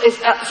will is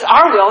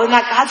our will and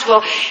not God's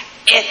will,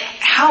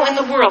 how in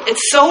the world?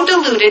 It's so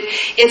diluted.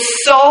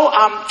 It's so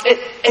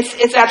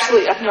it's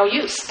absolutely of no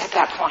use at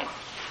that point.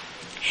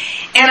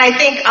 And I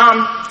think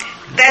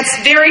that's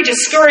very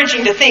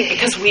discouraging to think,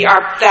 because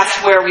that's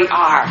where we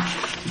are.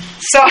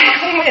 So,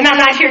 and I'm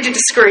not here to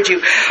discourage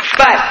you,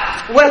 but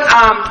what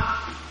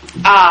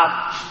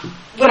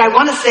I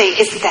want to say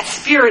is that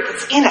Spirit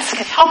that's in us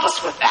can help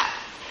us with that.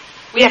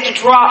 We have to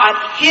draw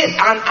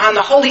on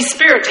the Holy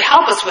Spirit to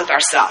help us with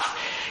ourselves.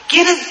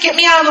 Get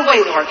me out of the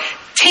way, Lord.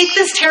 Take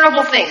this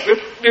terrible thing.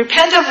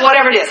 Repent of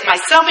whatever it is. My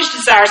selfish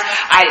desires.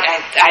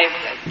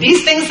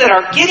 These things that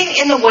are getting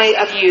in the way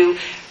of you.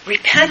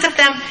 Repent of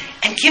them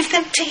and give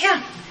them to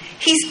Him.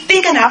 He's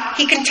big enough,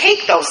 He can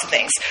take those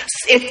things.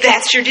 If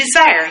that's your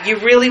desire, you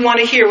really want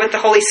to hear what the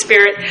Holy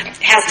Spirit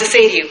has to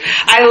say to you.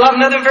 I love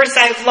another verse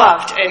I've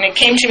loved, and it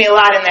came to me a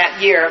lot in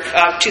that year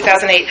of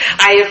 2008.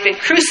 I have been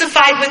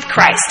crucified with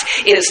Christ.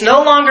 It is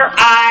no longer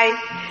I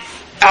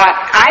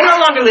no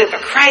longer live,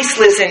 but Christ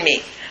lives in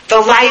me. The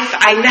life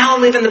I now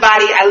live in the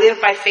body, I live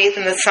by faith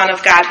in the Son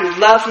of God, who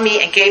loved me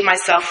and gave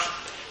Himself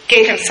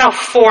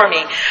for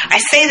me. I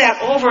say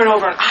that over and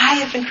over, and I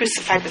have been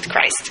crucified with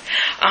Christ.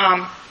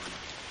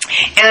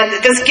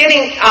 And this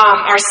getting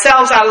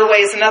ourselves out of the way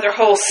is another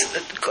whole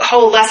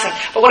lesson.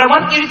 But what I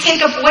want you to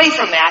take away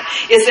from that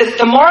is that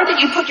the more that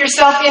you put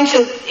yourself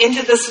into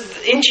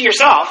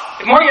yourself,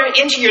 the more you're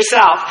into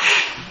yourself,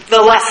 the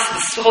less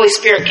the Holy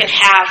Spirit can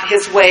have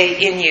His way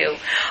in you.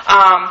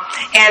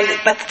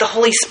 But the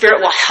Holy Spirit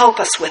will help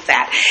us with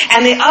that.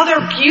 And the other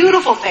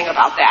beautiful thing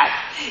about that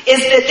is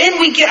that then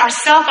we get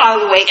ourselves out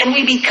of the way and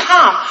we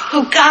become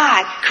who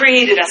God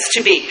created us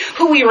to be,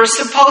 who we were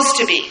supposed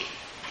to be.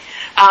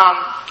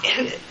 I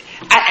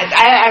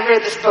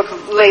read this book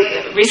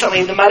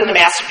recently, The Mud and the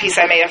Masterpiece.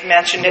 I may have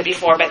mentioned it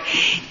before, but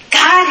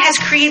God has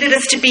created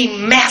us to be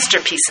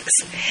masterpieces,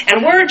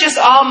 and we're just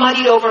all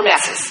muddied over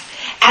messes.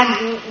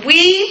 And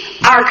we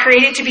are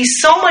created to be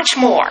so much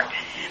more.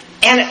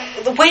 And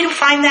the way to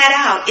find that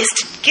out is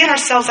to get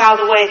ourselves out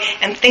of the way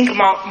and think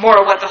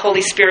more of what the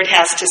Holy Spirit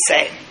has to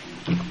say.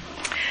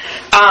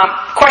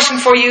 Question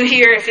for you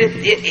here: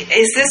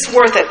 is this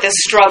worth it? This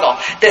struggle,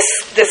 this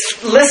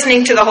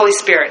listening to the Holy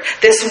Spirit,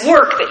 this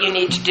work that you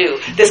need to do,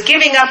 this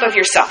giving up of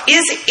yourself,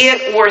 is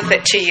it worth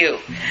it to you?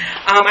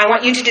 I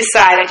want you to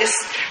decide. I just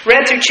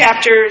read through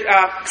chapter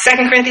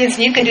 2 Corinthians,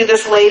 and you can do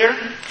this later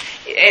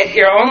at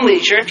your own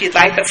leisure if you'd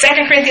like. But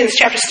 2 Corinthians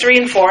chapters 3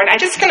 and 4, and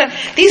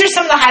these are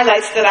some of the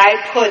highlights that I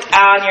put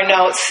on your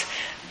notes.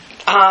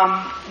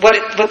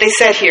 What they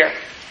said here.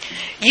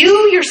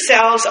 You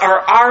yourselves are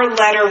our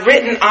letter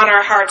written on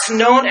our hearts,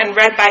 known and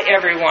read by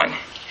everyone.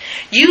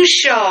 You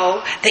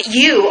show that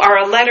you are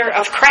a letter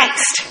of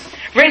Christ,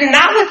 written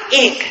not with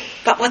ink,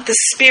 but with the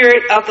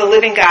Spirit of the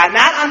living God,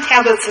 not on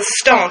tablets of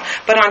stone,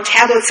 but on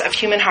tablets of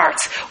human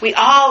hearts. We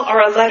all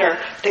are a letter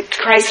that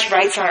Christ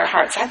writes on our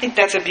hearts. I think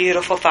that's a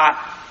beautiful thought.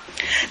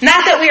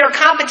 Not that we are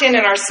competent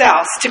in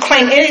ourselves to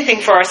claim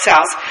anything for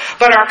ourselves,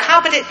 but our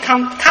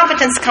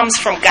competence comes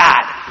from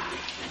God.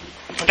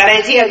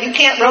 That idea, you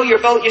can't row your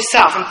boat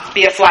yourself and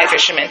be a fly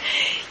fisherman.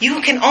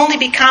 You can only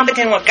be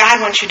competent in what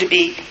God wants you to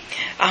be.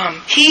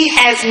 He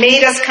has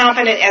made us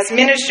competent as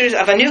ministers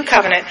of a new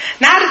covenant,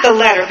 not of the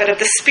letter, but of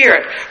the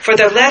Spirit. For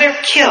the letter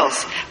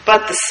kills,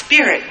 but the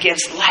Spirit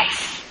gives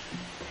life.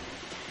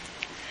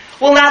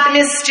 Will not the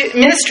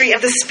ministry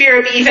of the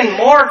Spirit be even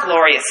more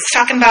glorious? It's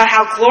talking about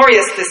how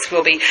glorious this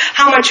will be.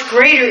 How much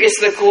greater is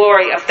the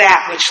glory of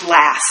that which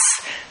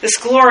lasts. This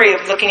glory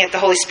of looking at the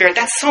Holy Spirit,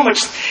 that's so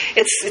much,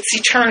 it's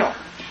eternal.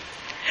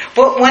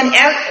 But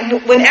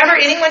whenever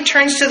anyone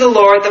turns to the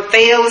Lord, the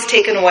veil is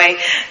taken away.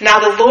 Now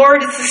the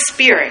Lord is the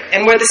Spirit,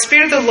 and where the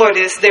Spirit of the Lord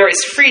is, there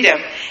is freedom.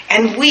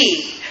 And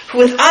we, who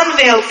with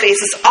unveiled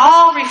faces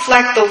all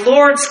reflect the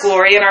Lord's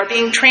glory and are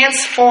being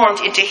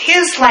transformed into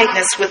His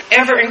likeness with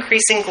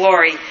ever-increasing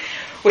glory,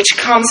 which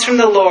comes from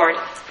the Lord,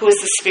 who is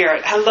the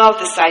Spirit. I love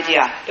this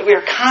idea, that we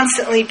are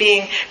constantly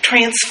being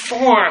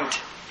transformed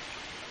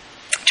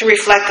to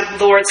reflect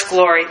the Lord's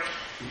glory.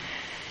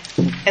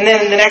 And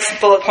then in the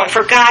next bullet point,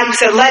 for God, who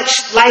said, let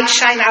light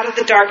shine out of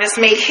the darkness,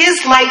 made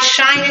His light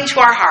shine into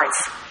our hearts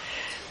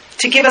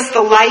to give us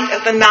the light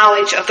of the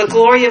knowledge of the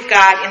glory of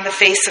God in the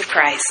face of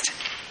Christ.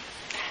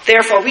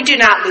 Therefore, we do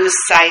not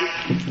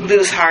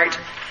lose heart.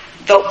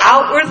 Though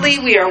outwardly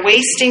we are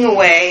wasting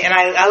away, and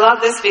I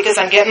love this because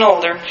I'm getting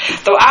older.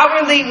 Though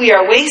outwardly we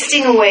are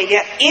wasting away,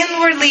 yet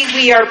inwardly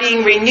we are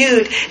being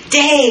renewed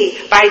day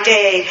by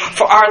day.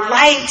 For our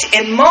light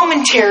and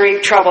momentary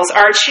troubles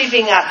are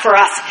achieving for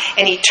us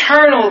an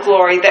eternal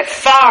glory that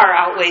far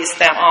outweighs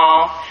them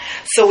all.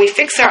 So we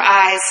fix our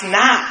eyes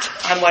not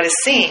on what is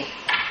seen,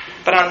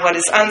 but on what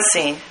is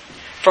unseen.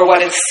 For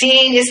what is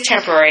seen is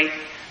temporary,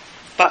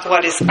 but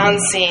what is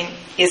unseen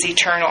is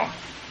eternal.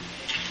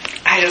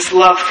 I just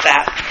love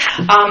that.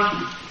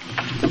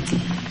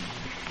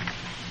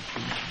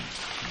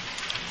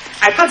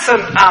 I put some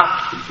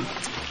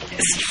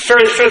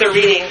further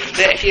reading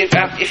that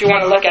if you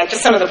want to look at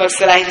just some of the books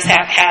that I just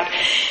had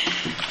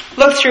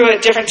looked through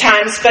at different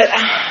times. But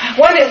I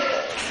want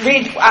to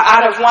read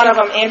out of one of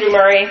them, Andrew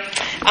Murray,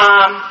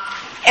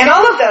 and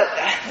all of the.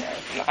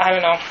 I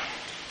don't know.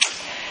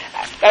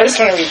 I just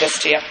want to read this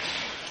to you.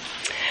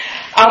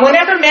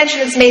 Whenever mention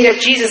is made of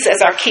Jesus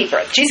as our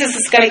keeper, Jesus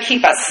is going to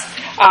keep us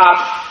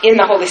in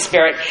the Holy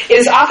Spirit. It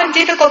is often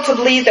difficult to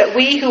believe that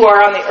we who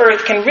are on the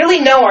earth can really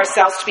know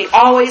ourselves to be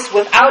always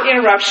without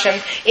interruption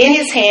in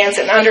His hands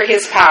and under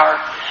His power.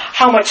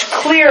 How much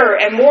clearer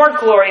and more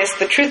glorious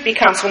the truth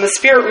becomes when the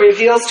Spirit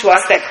reveals to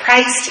us that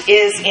Christ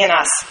is in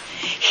us.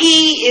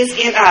 He is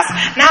in us,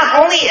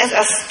 not only as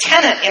a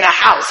tenant in a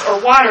house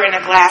or water in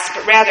a glass,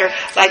 but rather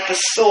like the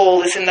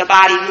soul is in the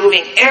body,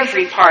 moving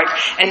every part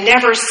and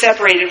never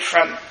separated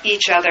from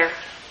each other.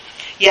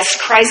 Yes,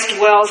 Christ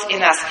dwells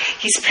in us.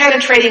 He's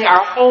penetrating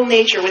our whole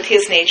nature with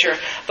His nature.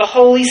 The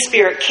Holy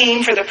Spirit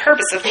came for the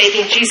purpose of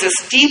making Jesus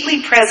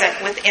deeply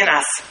present within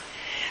us.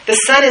 The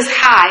sun is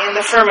high in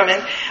the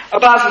firmament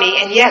above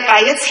me, and yet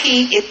by its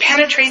heat it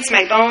penetrates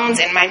my bones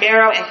and my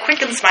marrow and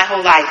quickens my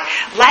whole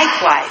life.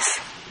 Likewise,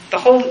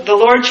 the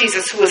Lord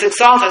Jesus, who is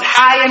exalted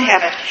high in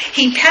heaven,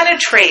 He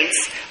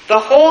penetrates the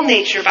whole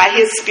nature by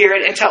His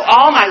Spirit until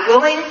all my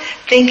willing,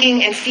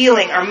 thinking, and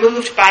feeling are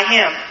moved by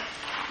Him.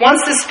 Once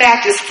this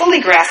fact is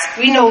fully grasped,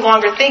 we no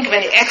longer think of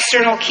any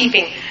external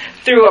keeping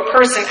through a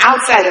person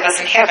outside of us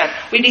in heaven.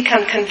 We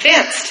become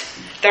convinced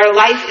that our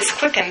life is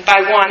quickened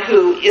by one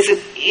who is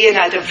in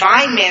a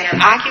divine manner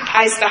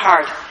occupies the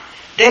heart.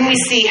 Then we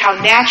see how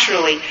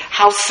naturally,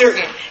 how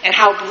certain, and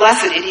how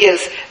blessed it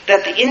is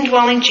that the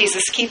indwelling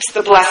Jesus keeps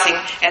the blessing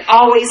and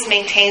always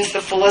maintains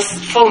the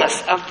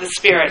fullness of the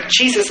Spirit.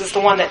 Jesus is the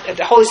one that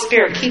the Holy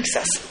Spirit keeps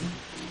us.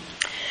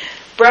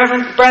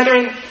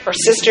 Brethren or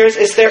sisters,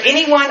 is there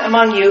anyone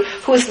among you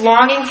who is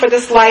longing for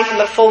this life and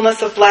the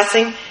fullness of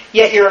blessing,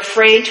 yet you're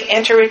afraid to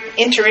enter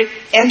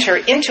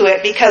into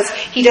it because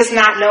he does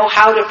not know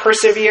how to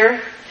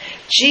persevere?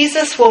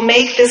 Jesus will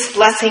make this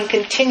blessing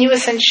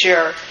continuous and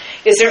sure.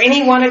 Is there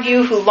any one of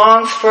you who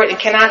longs for it and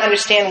cannot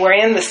understand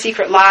wherein the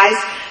secret lies?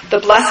 The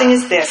blessing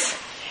is this.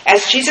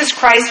 As Jesus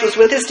Christ was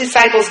with His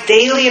disciples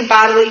daily in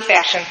bodily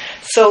fashion,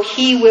 so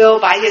He will,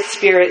 by His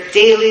Spirit,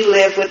 daily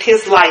live with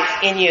His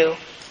life in you.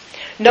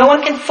 No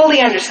one can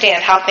fully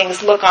understand how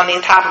things look on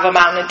the top of a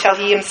mountain until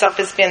he himself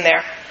has been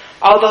there.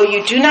 Although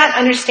you do not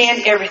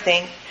understand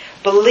everything,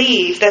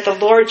 believe that the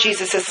Lord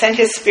Jesus has sent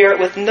His Spirit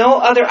with no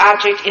other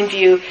object in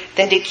view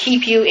than to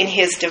keep you in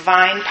His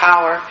divine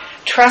power.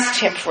 Trust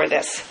Him for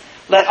this.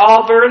 Let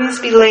all burdens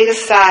be laid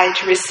aside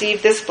to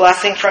receive this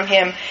blessing from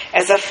Him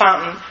as a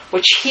fountain,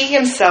 which He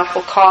Himself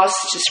will cause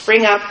to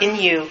spring up in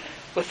you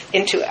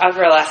into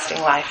everlasting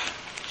life.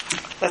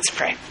 Let's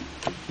pray.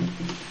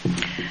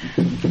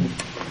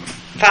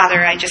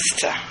 Father,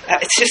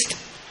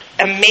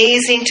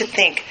 amazing to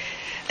think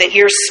that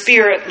your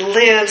Spirit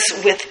lives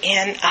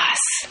within us.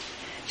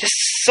 Just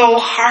so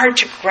hard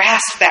to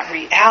grasp that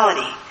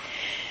reality.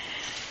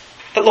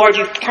 But Lord,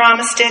 you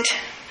promised it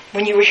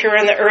when you were here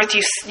on the earth.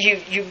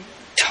 You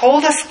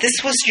told us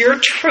this was your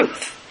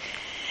truth.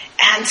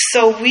 And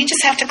so we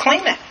just have to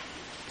claim it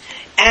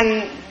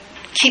and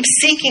keep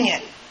seeking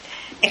it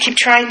and keep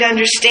trying to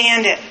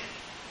understand it.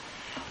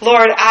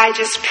 Lord, I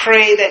just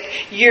pray that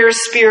your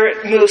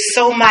Spirit moves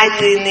so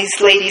mightily in these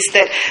ladies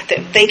that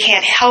they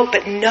can't help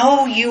but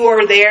know you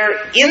are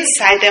there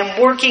inside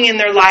them, working in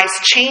their lives,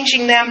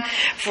 changing them.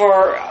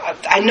 For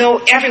I know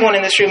everyone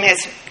in this room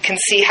can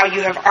see how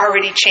you have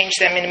already changed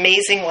them in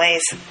amazing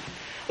ways.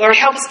 Lord,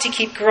 help us to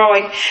keep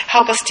growing.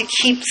 Help us to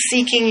keep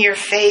seeking your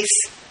face.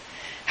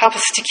 Help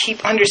us to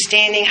keep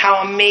understanding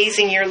how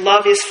amazing your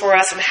love is for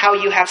us and how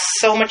you have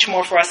so much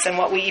more for us than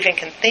what we even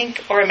can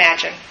think or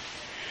imagine.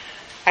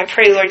 I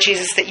pray, Lord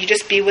Jesus, that you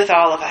just be with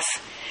all of us.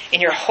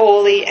 In your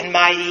holy and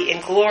mighty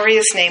and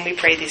glorious name we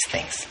pray these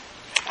things.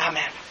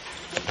 Amen.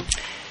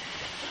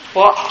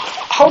 Well,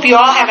 hope you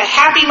all have a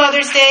happy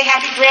Mother's Day,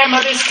 happy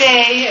Grandmother's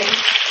Day, and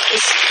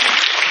it's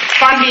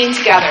fun being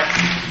together.